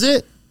 Well, is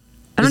it?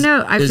 I don't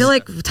know. I feel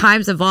like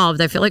times evolved.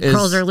 I feel like is-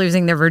 girls are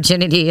losing their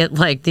virginity at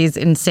like these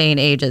insane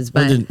ages.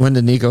 But When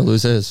did Nico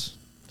lose his?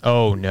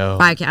 Oh, no.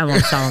 I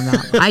won't tell him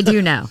that. I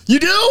do know. You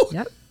do?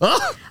 Yep.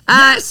 Oh,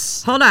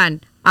 yes. Hold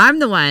on. I'm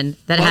the one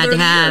that Mother had of to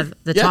the have year.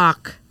 the Yeah.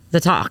 talk. The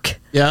talk.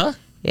 Yeah.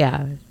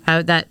 Yeah.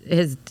 That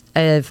his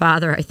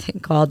father, I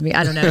think, called me.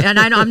 I don't know. And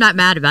I know I'm not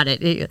mad about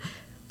it.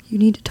 You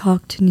need to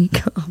talk to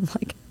Nico. I'm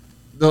like,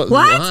 What?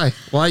 Why?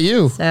 Why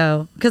you?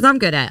 so, because I'm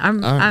good at it. All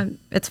right. I'm,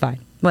 it's fine.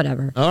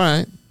 Whatever. All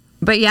right.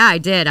 But yeah, I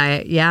did.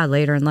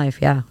 Later in life.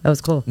 Yeah. That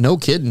was cool. No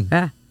kidding.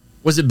 Yeah.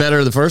 Was it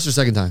better the first or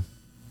second time?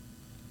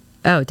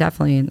 Oh,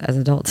 definitely as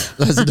adults.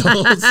 As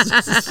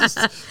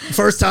adults.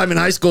 First time in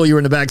high school, you were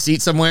in the back seat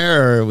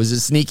somewhere, or was it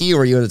sneaky, or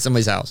were you at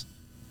somebody's house?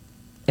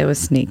 It was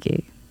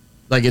sneaky.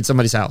 Like at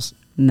somebody's house?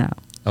 No.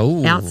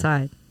 Oh.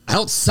 Outside.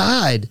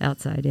 Outside.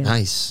 Outside, yeah.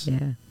 Nice.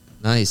 Yeah.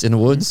 Nice. In the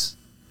woods?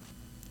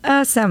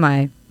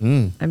 Semi.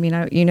 Mm. I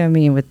mean, you know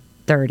me with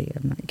dirty.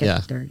 I'm not getting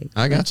Yeah. dirty.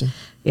 I got you.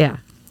 Yeah.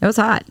 It was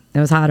hot. It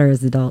was hotter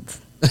as adults.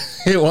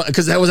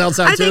 Because that was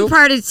outside I too? think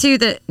part of it too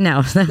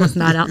no, that was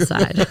not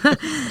outside.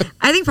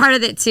 I think part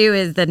of it too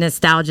is the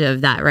nostalgia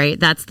of that, right?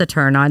 That's the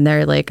turn on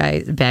there. Like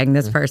I banged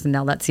this person,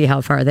 now let's see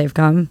how far they've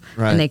come.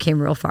 Right. And they came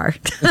real far.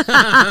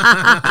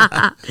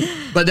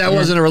 But that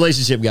wasn't a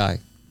relationship guy.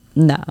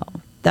 No.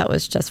 That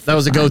was just That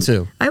was a fun.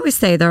 go-to. I always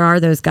say there are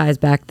those guys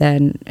back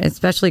then,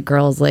 especially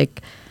girls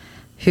like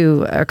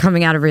who are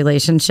coming out of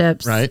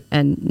relationships Right.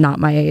 and not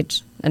my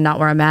age and not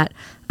where I'm at.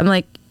 I'm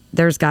like,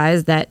 there's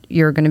guys that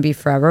you're going to be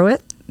forever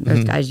with. There's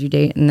Mm-hmm. guys you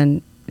date, and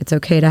then it's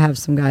okay to have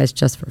some guys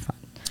just for fun.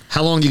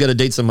 How long do you got to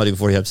date somebody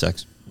before you have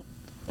sex?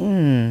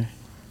 Chicken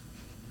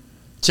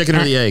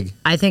or the egg?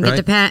 I think right? it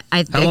depends.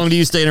 How long do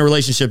you stay in a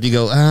relationship? You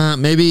go,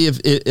 maybe if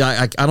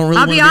I don't really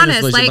I'll want to be be honest,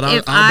 in this relationship, like, but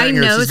if I'll bang I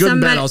her. know She's good in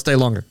bed, somebody- I'll stay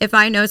longer. If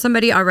I know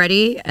somebody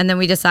already, and then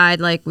we decide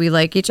like we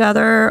like each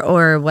other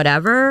or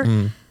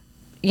whatever,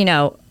 you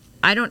know,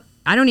 I don't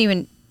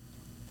even.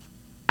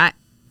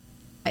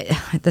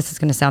 This is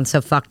going to sound so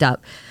fucked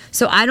up.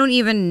 So I don't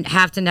even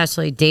have to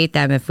necessarily date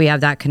them if we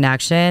have that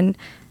connection.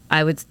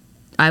 I would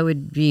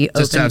be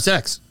Just to open. have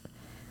sex.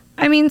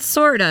 I mean,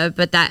 sort of,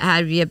 but that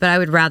had to be it. But I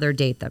would rather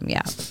date them.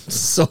 Yeah.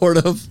 Sort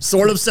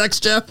of sex,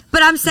 Jeff?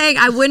 But I'm saying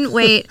I wouldn't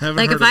wait. Haven't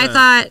Like heard if of I that.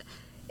 thought,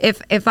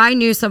 if I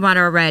knew someone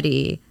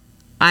already,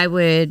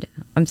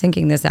 I'm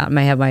thinking this out in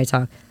my head while I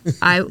talk.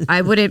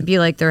 I wouldn't be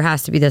like, there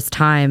has to be this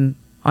time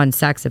on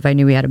sex if I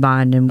knew we had a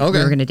bond and we were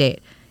going to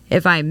date.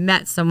 If I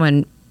met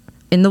someone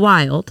in the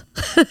wild,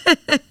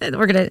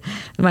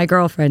 my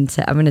girlfriend,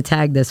 I'm going to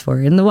tag this for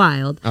her, in the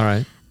wild. All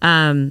right.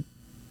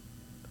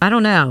 I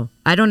don't know.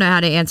 I don't know how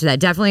to answer that.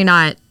 Definitely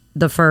not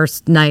the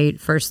first night,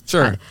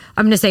 Sure.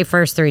 I'm going to say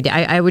first 3 days.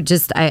 I would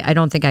just, I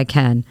don't think I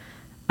can.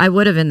 I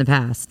would have in the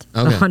past,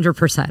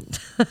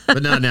 100%.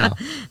 But not now.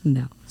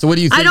 No. So what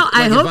do you think?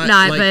 I hope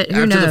not, but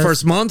who knows? After the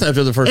first month,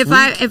 after the first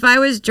week? If I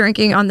was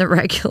drinking on the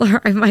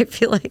regular, I might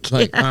feel like,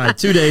 all right,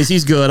 2 days,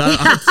 he's good.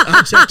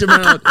 I checked him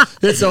out.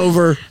 It's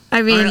over.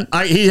 I mean,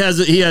 he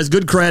has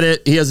good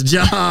credit. He has a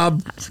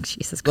job.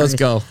 Jesus Christ. Let's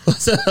go.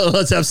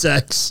 Let's have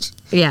sex.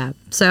 Yeah.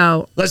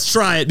 So let's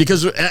try it,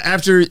 because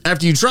after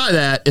you try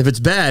that, if it's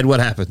bad,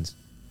 what happens?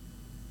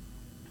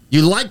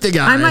 You like the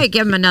guy. I might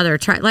give him another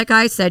try. Like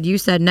I said, you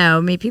said no.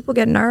 I mean, people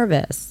get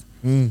nervous.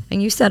 And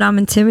you said I'm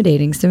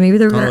intimidating, so maybe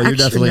they're you're extra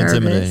definitely nervous.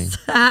 intimidating.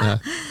 Yeah.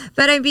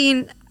 But I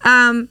mean,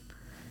 I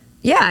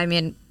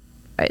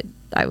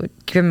would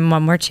give him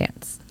one more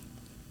chance.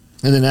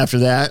 And then after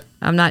that,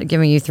 I'm not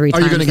giving you 3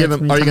 times. Are you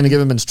going to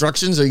give him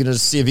instructions, or are you going to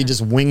see if he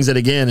just wings it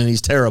again and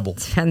he's terrible?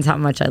 Depends how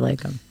much I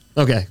like him.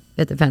 Okay.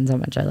 It depends how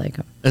much I like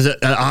him. Is it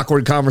an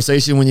awkward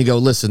conversation when you go,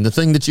 listen, the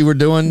thing that you were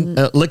doing,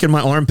 licking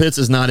my armpits,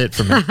 is not it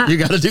for me. You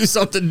got to do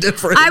something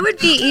different. I would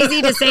be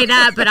easy to say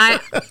that, but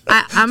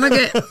I'm a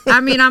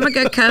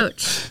good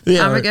coach.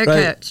 Yeah, I'm a good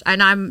coach,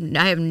 and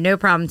I have no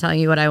problem telling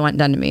you what I want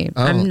done to me.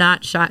 Oh. I'm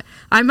not shy.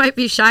 I might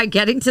be shy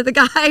getting to the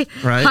guy.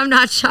 Right. I'm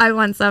not shy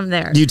once I'm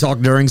there. Do you talk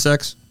during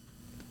sex?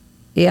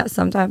 Yeah,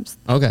 sometimes.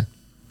 Okay.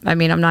 I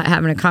mean, I'm not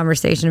having a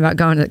conversation about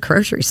going to the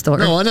grocery store.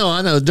 No,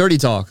 I know. Dirty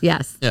talk.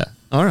 Yes. Yeah.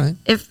 All right.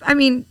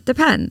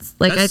 Depends.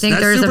 Like, I think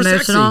there's super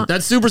emotional. Sexy.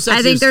 That's super sexy.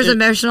 I think there's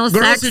emotional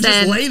girls sex. who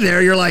just lay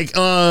there, you're like,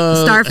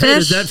 starfish. Hey,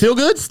 does that feel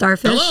good?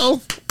 Starfish. Hello.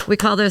 We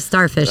call those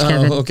starfish,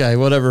 Kevin. Oh, okay,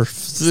 whatever.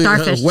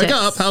 Starfish Wake chicks.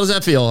 up. How does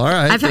that feel? All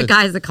right. I've had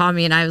guys that call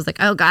me and I was like,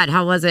 oh God,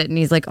 how was it? And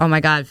he's like, oh my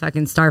God,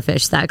 fucking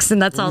starfish sex.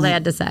 And that's all they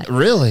had to say.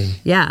 Really?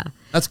 Yeah.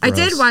 That's I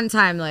gross. did one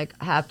time, like,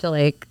 have to,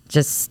 like,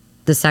 just,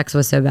 the sex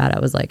was so bad.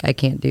 I was like, I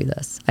can't do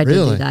this. I did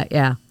Really? do that.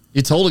 Yeah.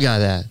 You told a guy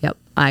that? Yep.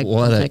 I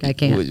was like, I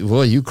can't.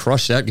 Boy, you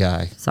crushed that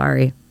guy.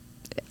 Sorry.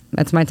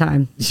 That's my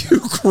time. You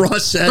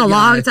crushed that guy. A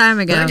long time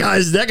ago.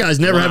 That guy's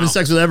never having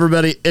sex with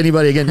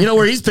anybody again. You know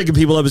where he's picking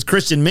people up is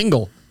Christian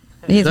Mingle.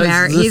 He's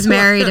married. He's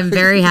married and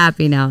very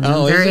happy now. And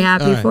Oh, I'm is very he?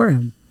 happy All right. for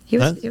him. He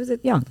was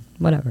young.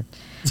 Whatever.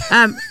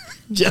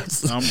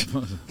 Jess.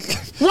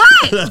 What?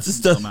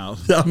 I'm out.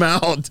 I'm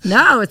out.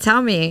 No,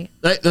 tell me.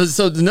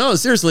 No,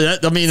 seriously.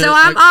 So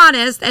I'm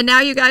honest, and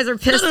now you guys are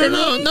pissed at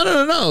me.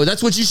 No.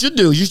 That's what you should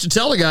do. You should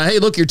tell the guy, hey,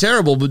 look, you're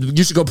terrible, but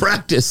you should go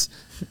practice.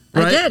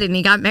 Right? I did, and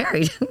he got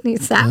married.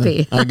 He's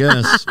happy. I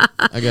guess.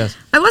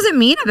 I wasn't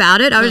mean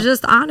about it. I was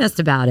just honest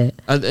about it.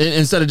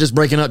 Instead of just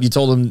breaking up, you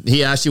told him,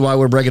 he asked you why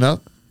we're breaking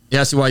up? He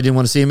asked you why you didn't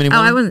want to see him anymore?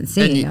 Oh, I wasn't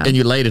seeing him. And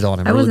you laid it on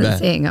him. I really wasn't bad.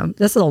 seeing him.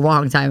 This is a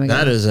long time ago.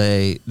 That is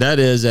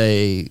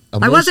a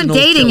I wasn't emotional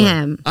dating killer.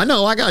 him. I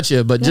know, I got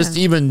you, but just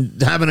even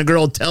having a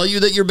girl tell you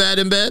that you're bad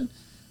in bed,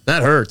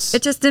 that hurts.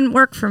 It just didn't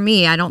work for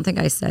me. I don't think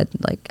I said,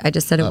 like, I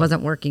just said it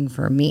wasn't working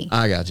for me.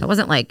 I got you. I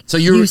wasn't like, So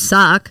you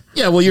suck.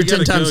 Yeah, well, you're You 10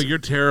 gotta times. go, you're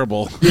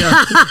terrible.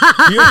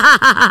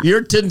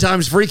 You're 10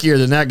 times freakier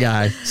than that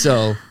guy.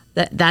 So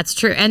That's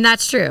true. And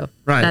that's true.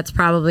 Right. That's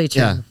probably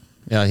true. yeah.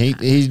 Yeah,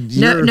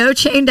 No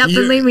chained up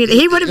and leave me.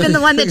 He would have been the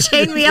one that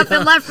chained me up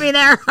and left me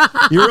there.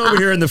 You're over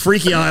here in the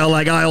freaky aisle,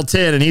 like aisle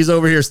 10, and he's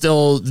over here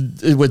still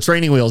with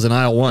training wheels in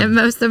aisle 1. And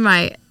most of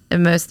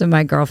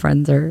my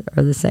girlfriends are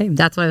the same.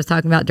 That's why I was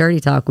talking about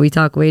dirty talk. We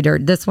talk way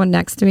dirty. This one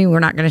next to me,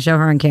 we're not going to show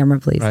her on camera,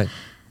 please. Right.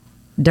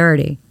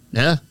 Dirty.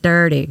 Yeah.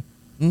 Dirty.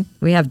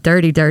 We have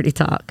dirty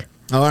talk.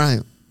 All right.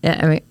 Yeah,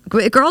 I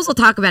mean, girls will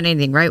talk about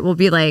anything, right? We'll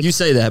be like, You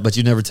say that, but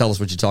you never tell us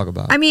what you talk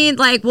about. I mean,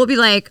 like, we'll be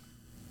like,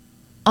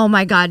 oh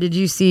my God, did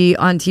you see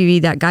on TV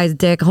that guy's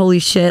dick? Holy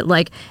shit.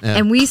 Like,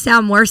 and we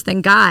sound worse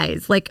than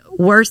guys, like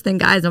worse than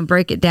guys, and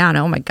break it down.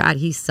 Oh my God,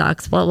 he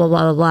sucks, blah, blah,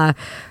 blah, blah, blah.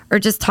 Or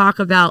just talk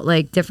about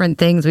like different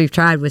things we've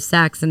tried with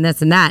sex and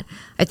this and that.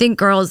 I think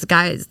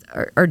guys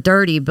are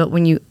dirty, but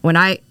when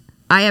I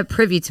have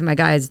privy to my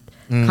guys'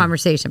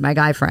 conversation, my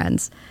guy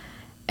friends,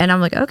 and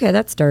I'm like, okay,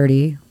 that's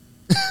dirty.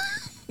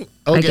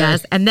 Okay. I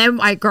guess. And then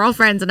my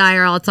girlfriends and I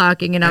are all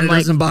talking, and I'm it like,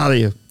 doesn't bother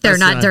you. they're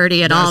not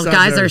dirty at all.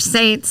 Guys are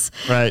saints.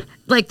 Right.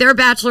 Like their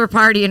bachelor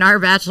party and our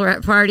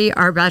bachelorette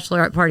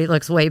party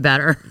looks way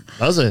better.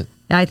 Does it?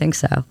 Yeah, I think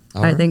so.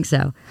 All think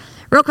so.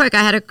 Real quick,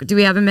 do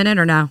we have a minute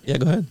or no? Yeah,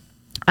 go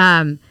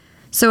ahead.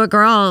 So a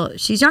girl,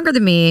 she's younger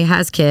than me,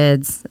 has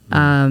kids,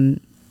 and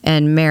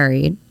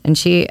married, and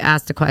she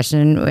asked a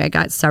question. I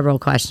got several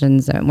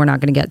questions, and we're not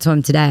going to get to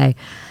them today.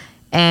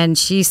 And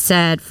she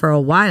said for a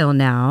while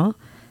now,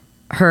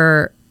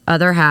 her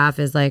other half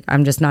is like,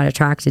 I'm just not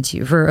attracted to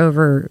you. For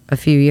over a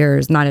few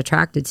years, not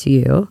attracted to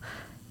you,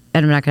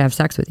 and I'm not going to have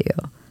sex with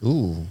you.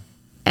 Ooh.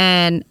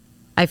 And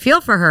I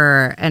feel for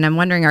her, and I'm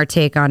wondering our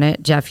take on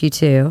it. Jeff, you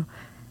too.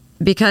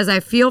 because I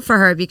feel for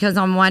her, because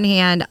on one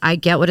hand, I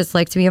get what it's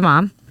like to be a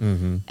mom.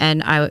 Mm-hmm.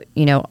 And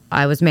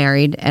I was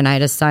married and I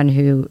had a son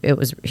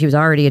he was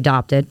already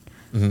adopted,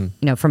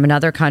 from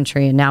another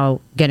country and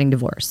now getting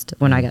divorced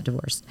when I got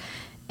divorced.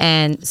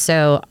 And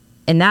so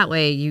in that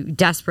way, you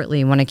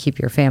desperately want to keep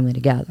your family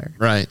together.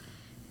 Right.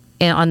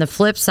 And on the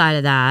flip side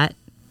of that,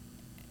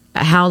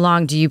 how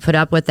long do you put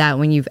up with that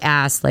when you've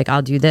asked, like,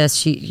 I'll do this?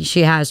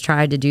 She has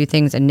tried to do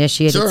things,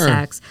 initiated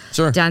sex,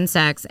 done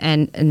sex.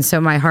 And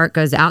so my heart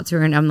goes out to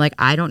her and I'm like,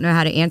 I don't know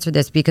how to answer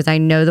this because I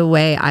know the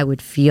way I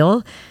would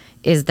feel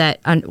is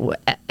that,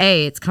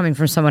 it's coming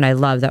from someone I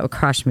love that would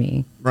crush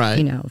me,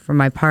 right? From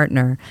my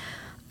partner.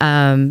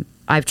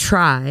 I've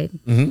tried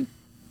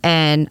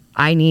and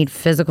I need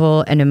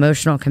physical and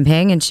emotional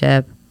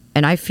companionship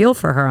and I feel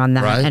for her on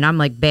that. Right. And I'm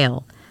like,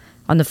 bail.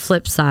 On the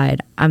flip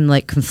side, I'm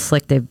like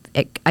conflicted.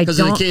 Because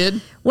of the kid?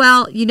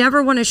 Well, you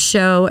never want to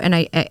show, and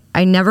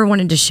I never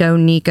wanted to show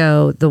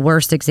Nico the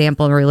worst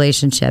example in a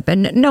relationship.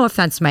 And no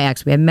offense to my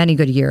ex, we had many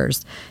good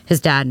years,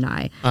 his dad and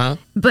I. Uh-huh.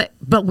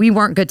 But we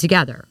weren't good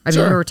together. I mean,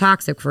 we were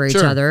toxic for each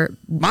other.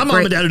 My mom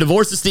and dad are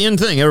divorced. It's the end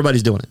thing.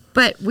 Everybody's doing it.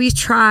 But we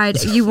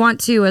tried. You want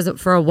to,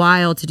 for a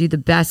while, to do the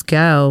best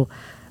go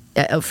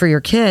for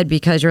your kid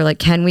because you're like,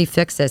 can we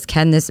fix this?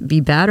 Can this be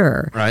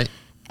better? Right.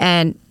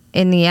 And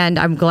in the end,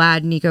 I'm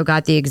glad Nico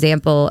got the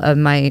example of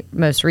my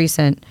most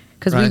recent,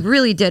 because we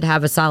really did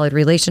have a solid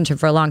relationship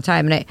for a long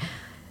time.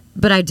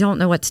 But I don't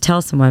know what to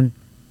tell someone.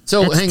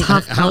 So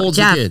how old's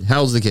the kid?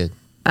 How old's the kid?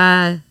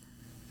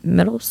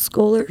 Middle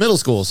schooler. Middle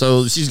school.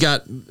 So she's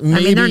got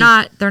maybe. I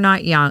mean, they're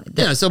not young.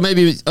 Yeah. So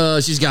maybe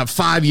she's got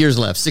 5 years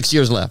left, 6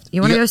 years left. You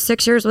want to go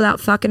 6 years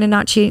without fucking and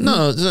not cheating?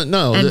 No.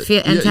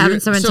 And having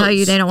someone tell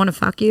you they don't want to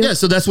fuck you. Yeah.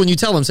 So that's when you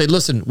tell them, say,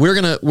 listen, we're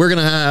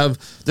gonna have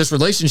this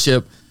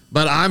relationship.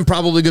 But I'm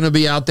probably going to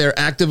be out there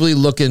actively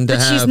looking to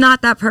have... But she's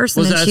not that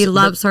person, and she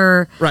loves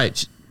her...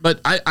 Right.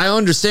 But I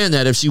understand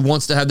that if she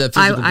wants to have that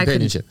physical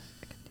companionship.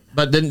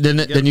 But then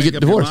you get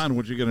divorced.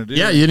 What you going to do?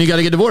 Yeah, then you got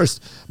to get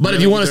divorced. But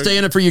if you want to stay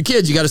in it for your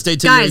kids, you got to stay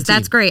till you're 18. Guys,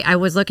 that's great. I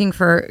was looking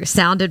for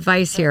sound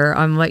advice here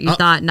on what you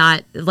thought,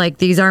 not... Like,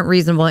 these aren't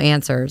reasonable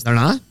answers. They're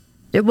not?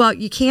 Well,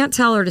 you can't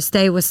tell her to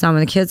stay with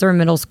someone. The kids are in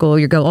middle school.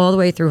 You go all the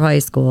way through high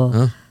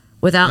school.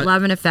 Without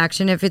love and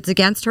affection, if it's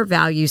against her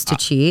values to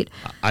cheat.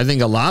 I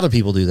think a lot of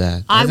people do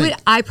that.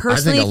 I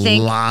personally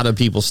think a lot of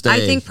people stay.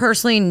 I think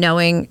personally,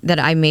 knowing that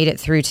I made it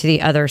through to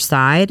the other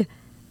side,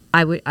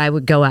 I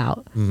would go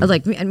out,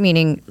 like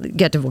meaning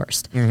get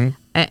divorced, and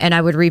I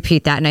would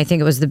repeat that. And I think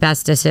it was the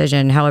best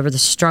decision. However, the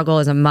struggle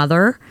as a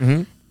mother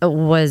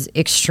was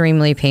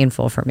extremely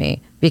painful for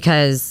me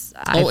because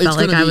I felt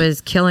like I was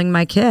killing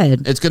my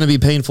kid. It's going to be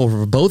painful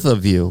for both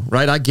of you,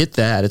 right? I get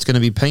that. It's going to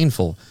be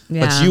painful.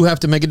 Yeah. But you have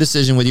to make a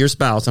decision with your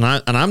spouse. And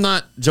I'm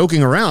not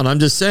joking around. I'm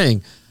just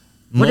saying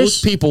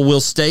most people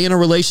will stay in a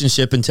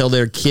relationship until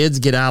their kids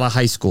get out of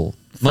high school.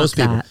 Most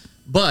people. That.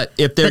 But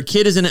if their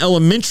kid is in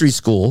elementary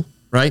school,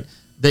 right,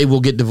 they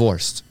will get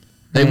divorced.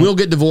 They will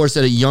get divorced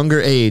at a younger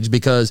age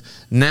because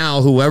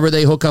now whoever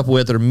they hook up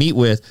with or meet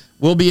with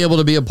will be able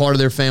to be a part of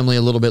their family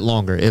a little bit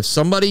longer. If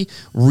somebody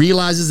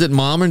realizes that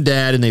mom and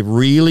dad, and they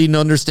really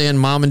understand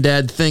mom and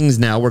dad things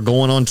now, we're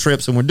going on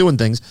trips and we're doing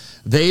things,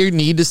 they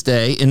need to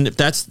stay. And if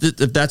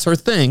that's her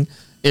thing,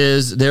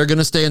 is they're going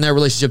to stay in that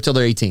relationship till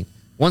they're 18.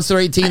 Once they're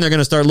 18, they're going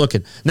to start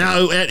looking.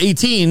 Now, at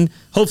 18,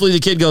 hopefully the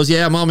kid goes,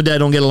 yeah, mom and dad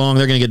don't get along,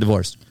 they're going to get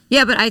divorced.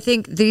 Yeah, but I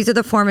think these are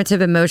the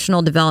formative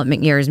emotional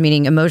development years,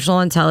 meaning emotional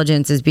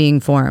intelligence is being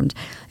formed.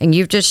 And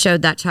you've just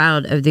showed that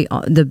child of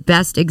the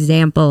best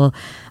example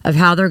of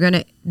how they're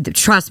going to,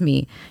 trust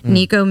me,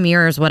 Nico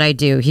mirrors what I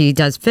do. He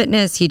does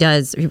fitness, he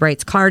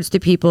writes cards to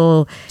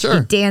people, he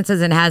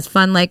dances and has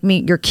fun like me.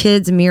 Your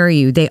kids mirror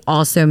you. They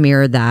also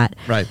mirror that.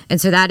 Right. And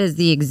so that is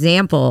the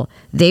example.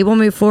 They will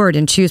move forward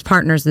and choose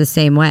partners the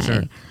same way.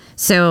 Sure.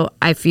 So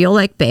I feel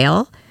like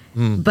bail,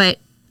 but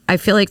I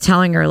feel like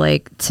telling her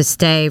like to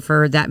stay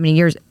for that many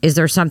years. Is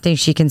there something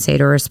she can say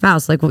to her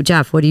spouse? Like, well,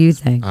 Jeff, what do you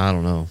think? I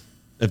don't know.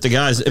 If the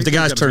guys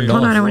turned off.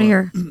 Hold on, I want to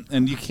hear.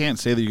 And you can't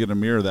say that you're going to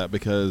mirror that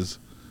because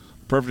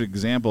the perfect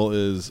example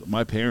is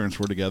my parents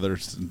were together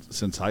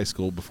since high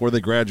school before they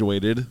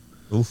graduated.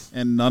 Oof.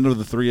 And none of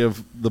the three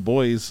of the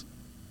boys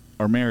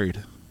are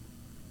married.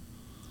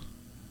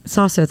 It's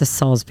also the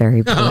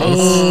Salisbury boys.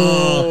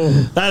 Oh,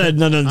 that had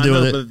nothing to do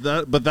with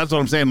it. But that's what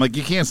I'm saying. Like,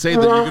 you can't say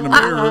that you're going to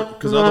mirror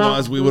because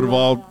otherwise we would have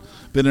all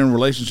been in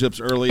relationships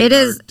early in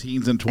our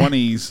teens and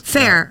 20s.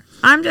 Fair.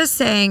 I'm just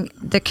saying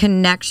the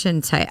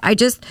connection type.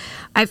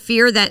 I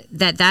fear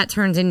that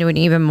turns into an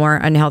even more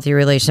unhealthy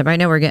relationship. I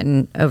know we're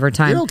getting over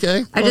time. You're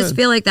okay. I just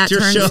feel like that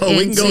it's turns your show. into.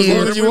 We can go as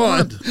long as you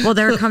want. Well,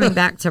 they're coming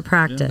back to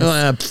practice.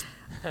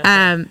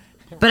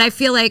 But I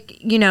feel like,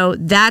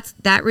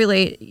 that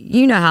really,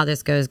 you know how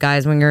this goes,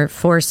 guys. When you're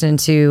forced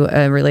into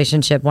a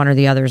relationship, one or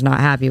the other is not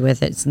happy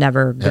with it. It's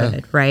never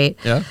good, right?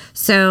 Yeah.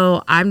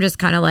 So I'm just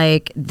kind of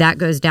like, that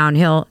goes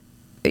downhill.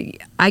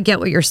 I get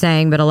what you're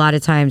saying, but a lot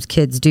of times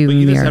kids do But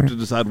you mirror. just have to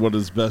decide what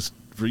is best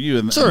for you.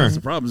 And that's the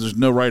problem. Is there's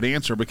no right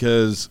answer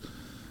because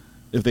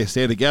if they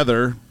stay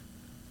together,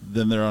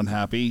 then they're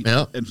unhappy.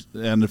 Yeah.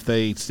 And if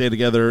they stay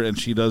together and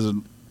she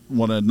doesn't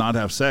want to not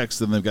have sex,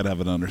 then they've got to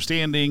have an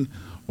understanding.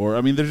 Or,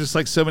 I mean, there's just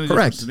like so many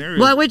different scenarios.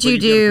 What would you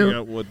do figure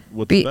out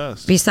what's the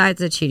best. besides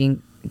the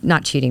cheating?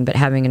 Not cheating, but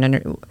having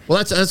an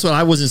Well, that's what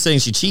I wasn't saying.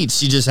 She cheats.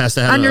 She just has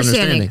to have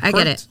understanding. an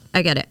understanding.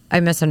 I get it. I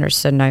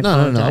misunderstood. And I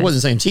No. I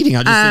wasn't saying cheating.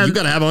 I just said you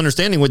got to have an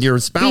understanding with your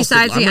spouse.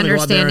 Besides the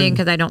understanding,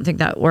 because I don't think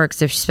that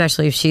works,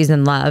 especially if she's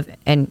in love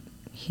and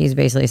he's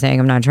basically saying,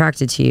 I'm not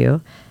attracted to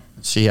you.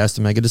 She has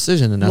to make a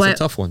decision, and that's a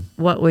tough one.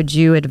 What would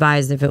you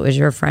advise if it was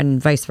your friend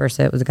and vice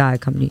versa? It was a guy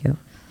coming to you.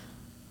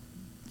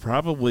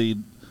 Probably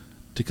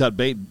to cut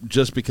bait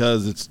just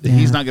because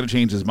he's not going to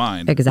change his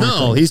mind. Exactly.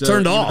 No, he's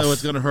turned off. Even though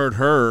it's going to hurt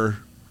her.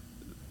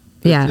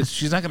 Yeah.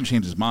 She's not going to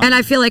change his mind. And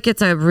I feel like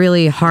it's a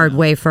really hard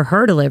way for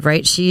her to live,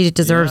 right? She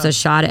deserves a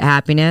shot at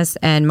happiness.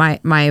 And my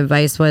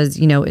advice was,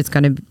 it's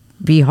going to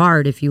be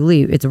hard if you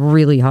leave. It's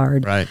really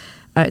hard. Right.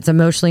 It's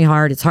emotionally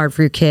hard. It's hard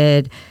for your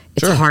kid.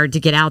 It's Sure. hard to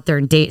get out there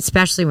and date,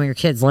 especially when your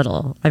kid's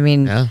little. I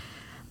mean,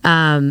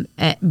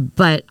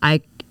 but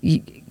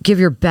give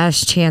your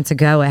best chance a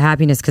go at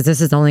happiness because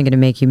this is only going to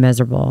make you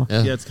miserable.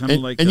 Yeah, it's kind of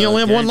like and you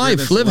only have one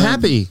life. Live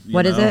happy.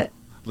 What is it?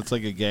 It's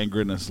like a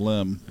gangrenous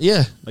limb.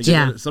 Yeah. Like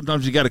Yeah.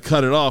 Sometimes you got to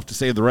cut it off to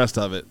save the rest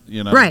of it.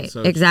 Right.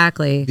 So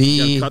exactly. You Be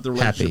got to cut the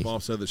relationship happy.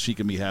 off so that she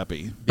can be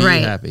happy. Be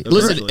Right. happy.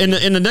 Eventually. Listen,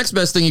 and the next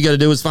best thing you got to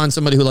do is find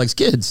somebody who likes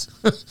kids,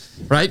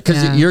 right?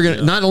 Because Yeah. you're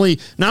gonna not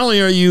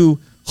only are you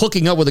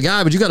hooking up with a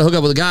guy, but you got to hook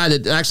up with a guy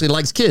that actually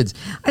likes kids.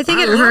 I think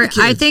love kids.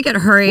 I think at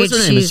her age, What's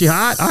her name? Is she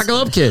hot? I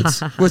love kids.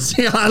 I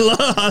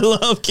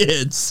love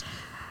kids.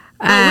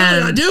 No,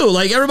 really, I do.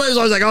 Like everybody's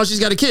always like, "Oh, she's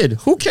got a kid."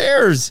 Who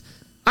cares?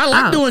 I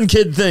like doing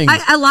kid things.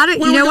 A lot of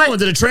Where you know we what? going?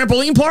 To the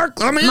trampoline park?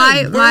 I'm in.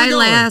 My Where are we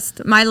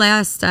going?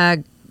 last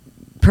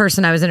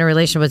person I was in a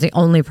relationship was the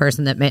only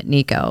person that met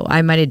Nico.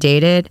 I might have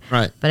dated,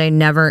 Right. but I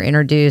never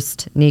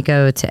introduced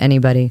Nico to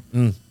anybody.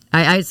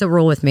 It's a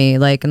rule with me,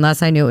 like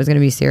unless I knew it was going to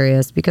be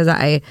serious. Because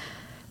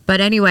but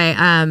anyway,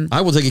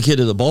 I will take a kid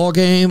to the ball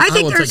game. I I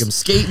think will take there's- him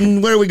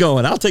skating. Where are we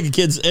going? I'll take the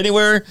kids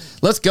anywhere.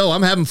 Let's go.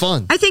 I'm having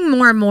fun. I think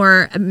more and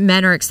more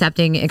men are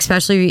accepting,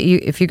 especially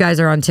if you guys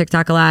are on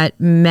TikTok a lot.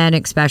 Men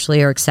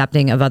especially are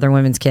accepting of other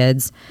women's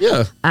kids.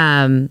 Yeah.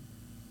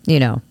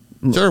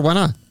 Sure. Why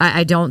not?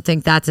 I don't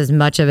think that's as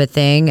much of a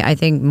thing. I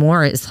think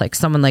more is like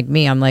someone like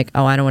me. I'm like,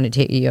 oh, I don't want to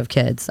date you. You have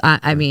kids.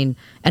 I mean,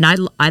 and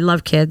I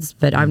love kids,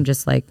 but I'm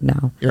just like,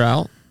 no. You're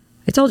out.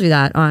 I told you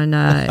that on.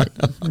 No.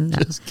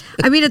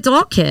 I mean,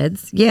 adult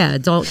kids. Yeah,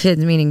 adult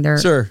kids meaning they're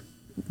Sure.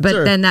 But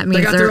Sure. then that means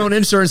they got their own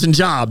insurance and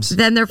jobs.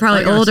 Then they're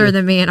probably I got older you.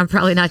 than me, and I'm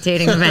probably not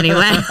dating them anyway.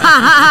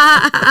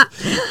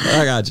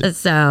 I got you.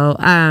 So,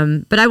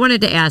 but I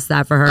wanted to ask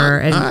that for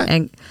her, all right.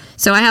 and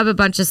so I have a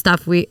bunch of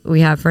stuff we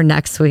have for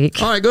next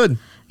week. All right, good.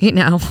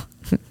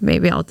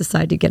 Maybe I'll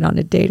decide to get on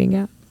a dating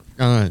app.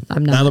 All right.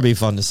 I'm not. That'll be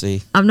fun to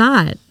see. I'm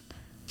not.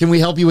 Can we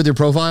help you with your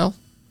profile?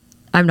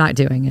 I'm not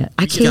doing it.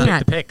 I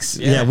can't. The pics.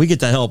 Yeah, we get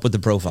to help with the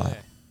profile.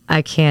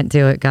 I can't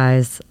do it,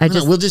 guys.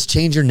 We'll just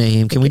change your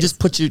name. Can we just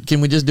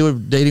can we just do a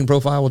dating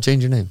profile? We'll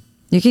change your name.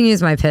 You can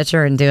use my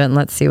picture and do it, and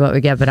let's see what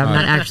we get. But I'm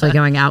not actually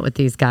going out with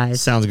these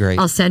guys. Sounds great.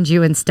 I'll send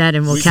you instead,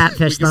 and we'll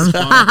catfish them.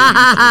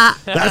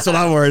 That's what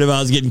I'm worried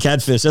about is getting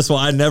catfish. That's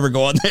why I never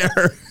go on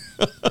there.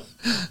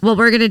 Well,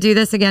 we're going to do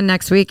this again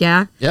next week,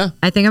 yeah? Yeah.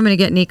 I think I'm going to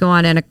get Nico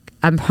on, and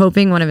I'm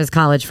hoping one of his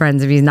college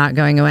friends, if he's not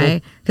going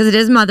away, because it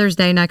is Mother's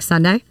Day next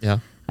Sunday. Yeah.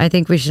 I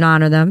think we should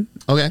honor them.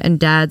 Okay. And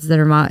dads that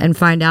are and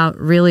find out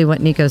really what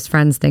Nico's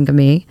friends think of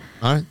me.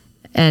 All right.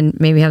 And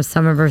maybe have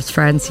some of his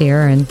friends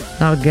here. And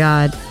oh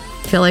God,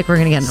 I feel like we're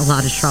gonna get in a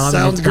lot of trouble.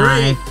 Sounds I'm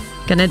gonna great.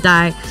 die. Gonna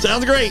die.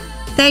 Sounds great.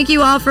 Thank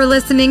you all for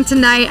listening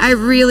tonight. I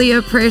really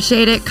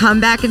appreciate it.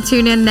 Come back and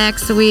tune in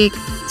next week.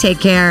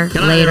 Take care.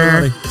 Good night, Later.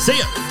 everybody. See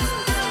ya.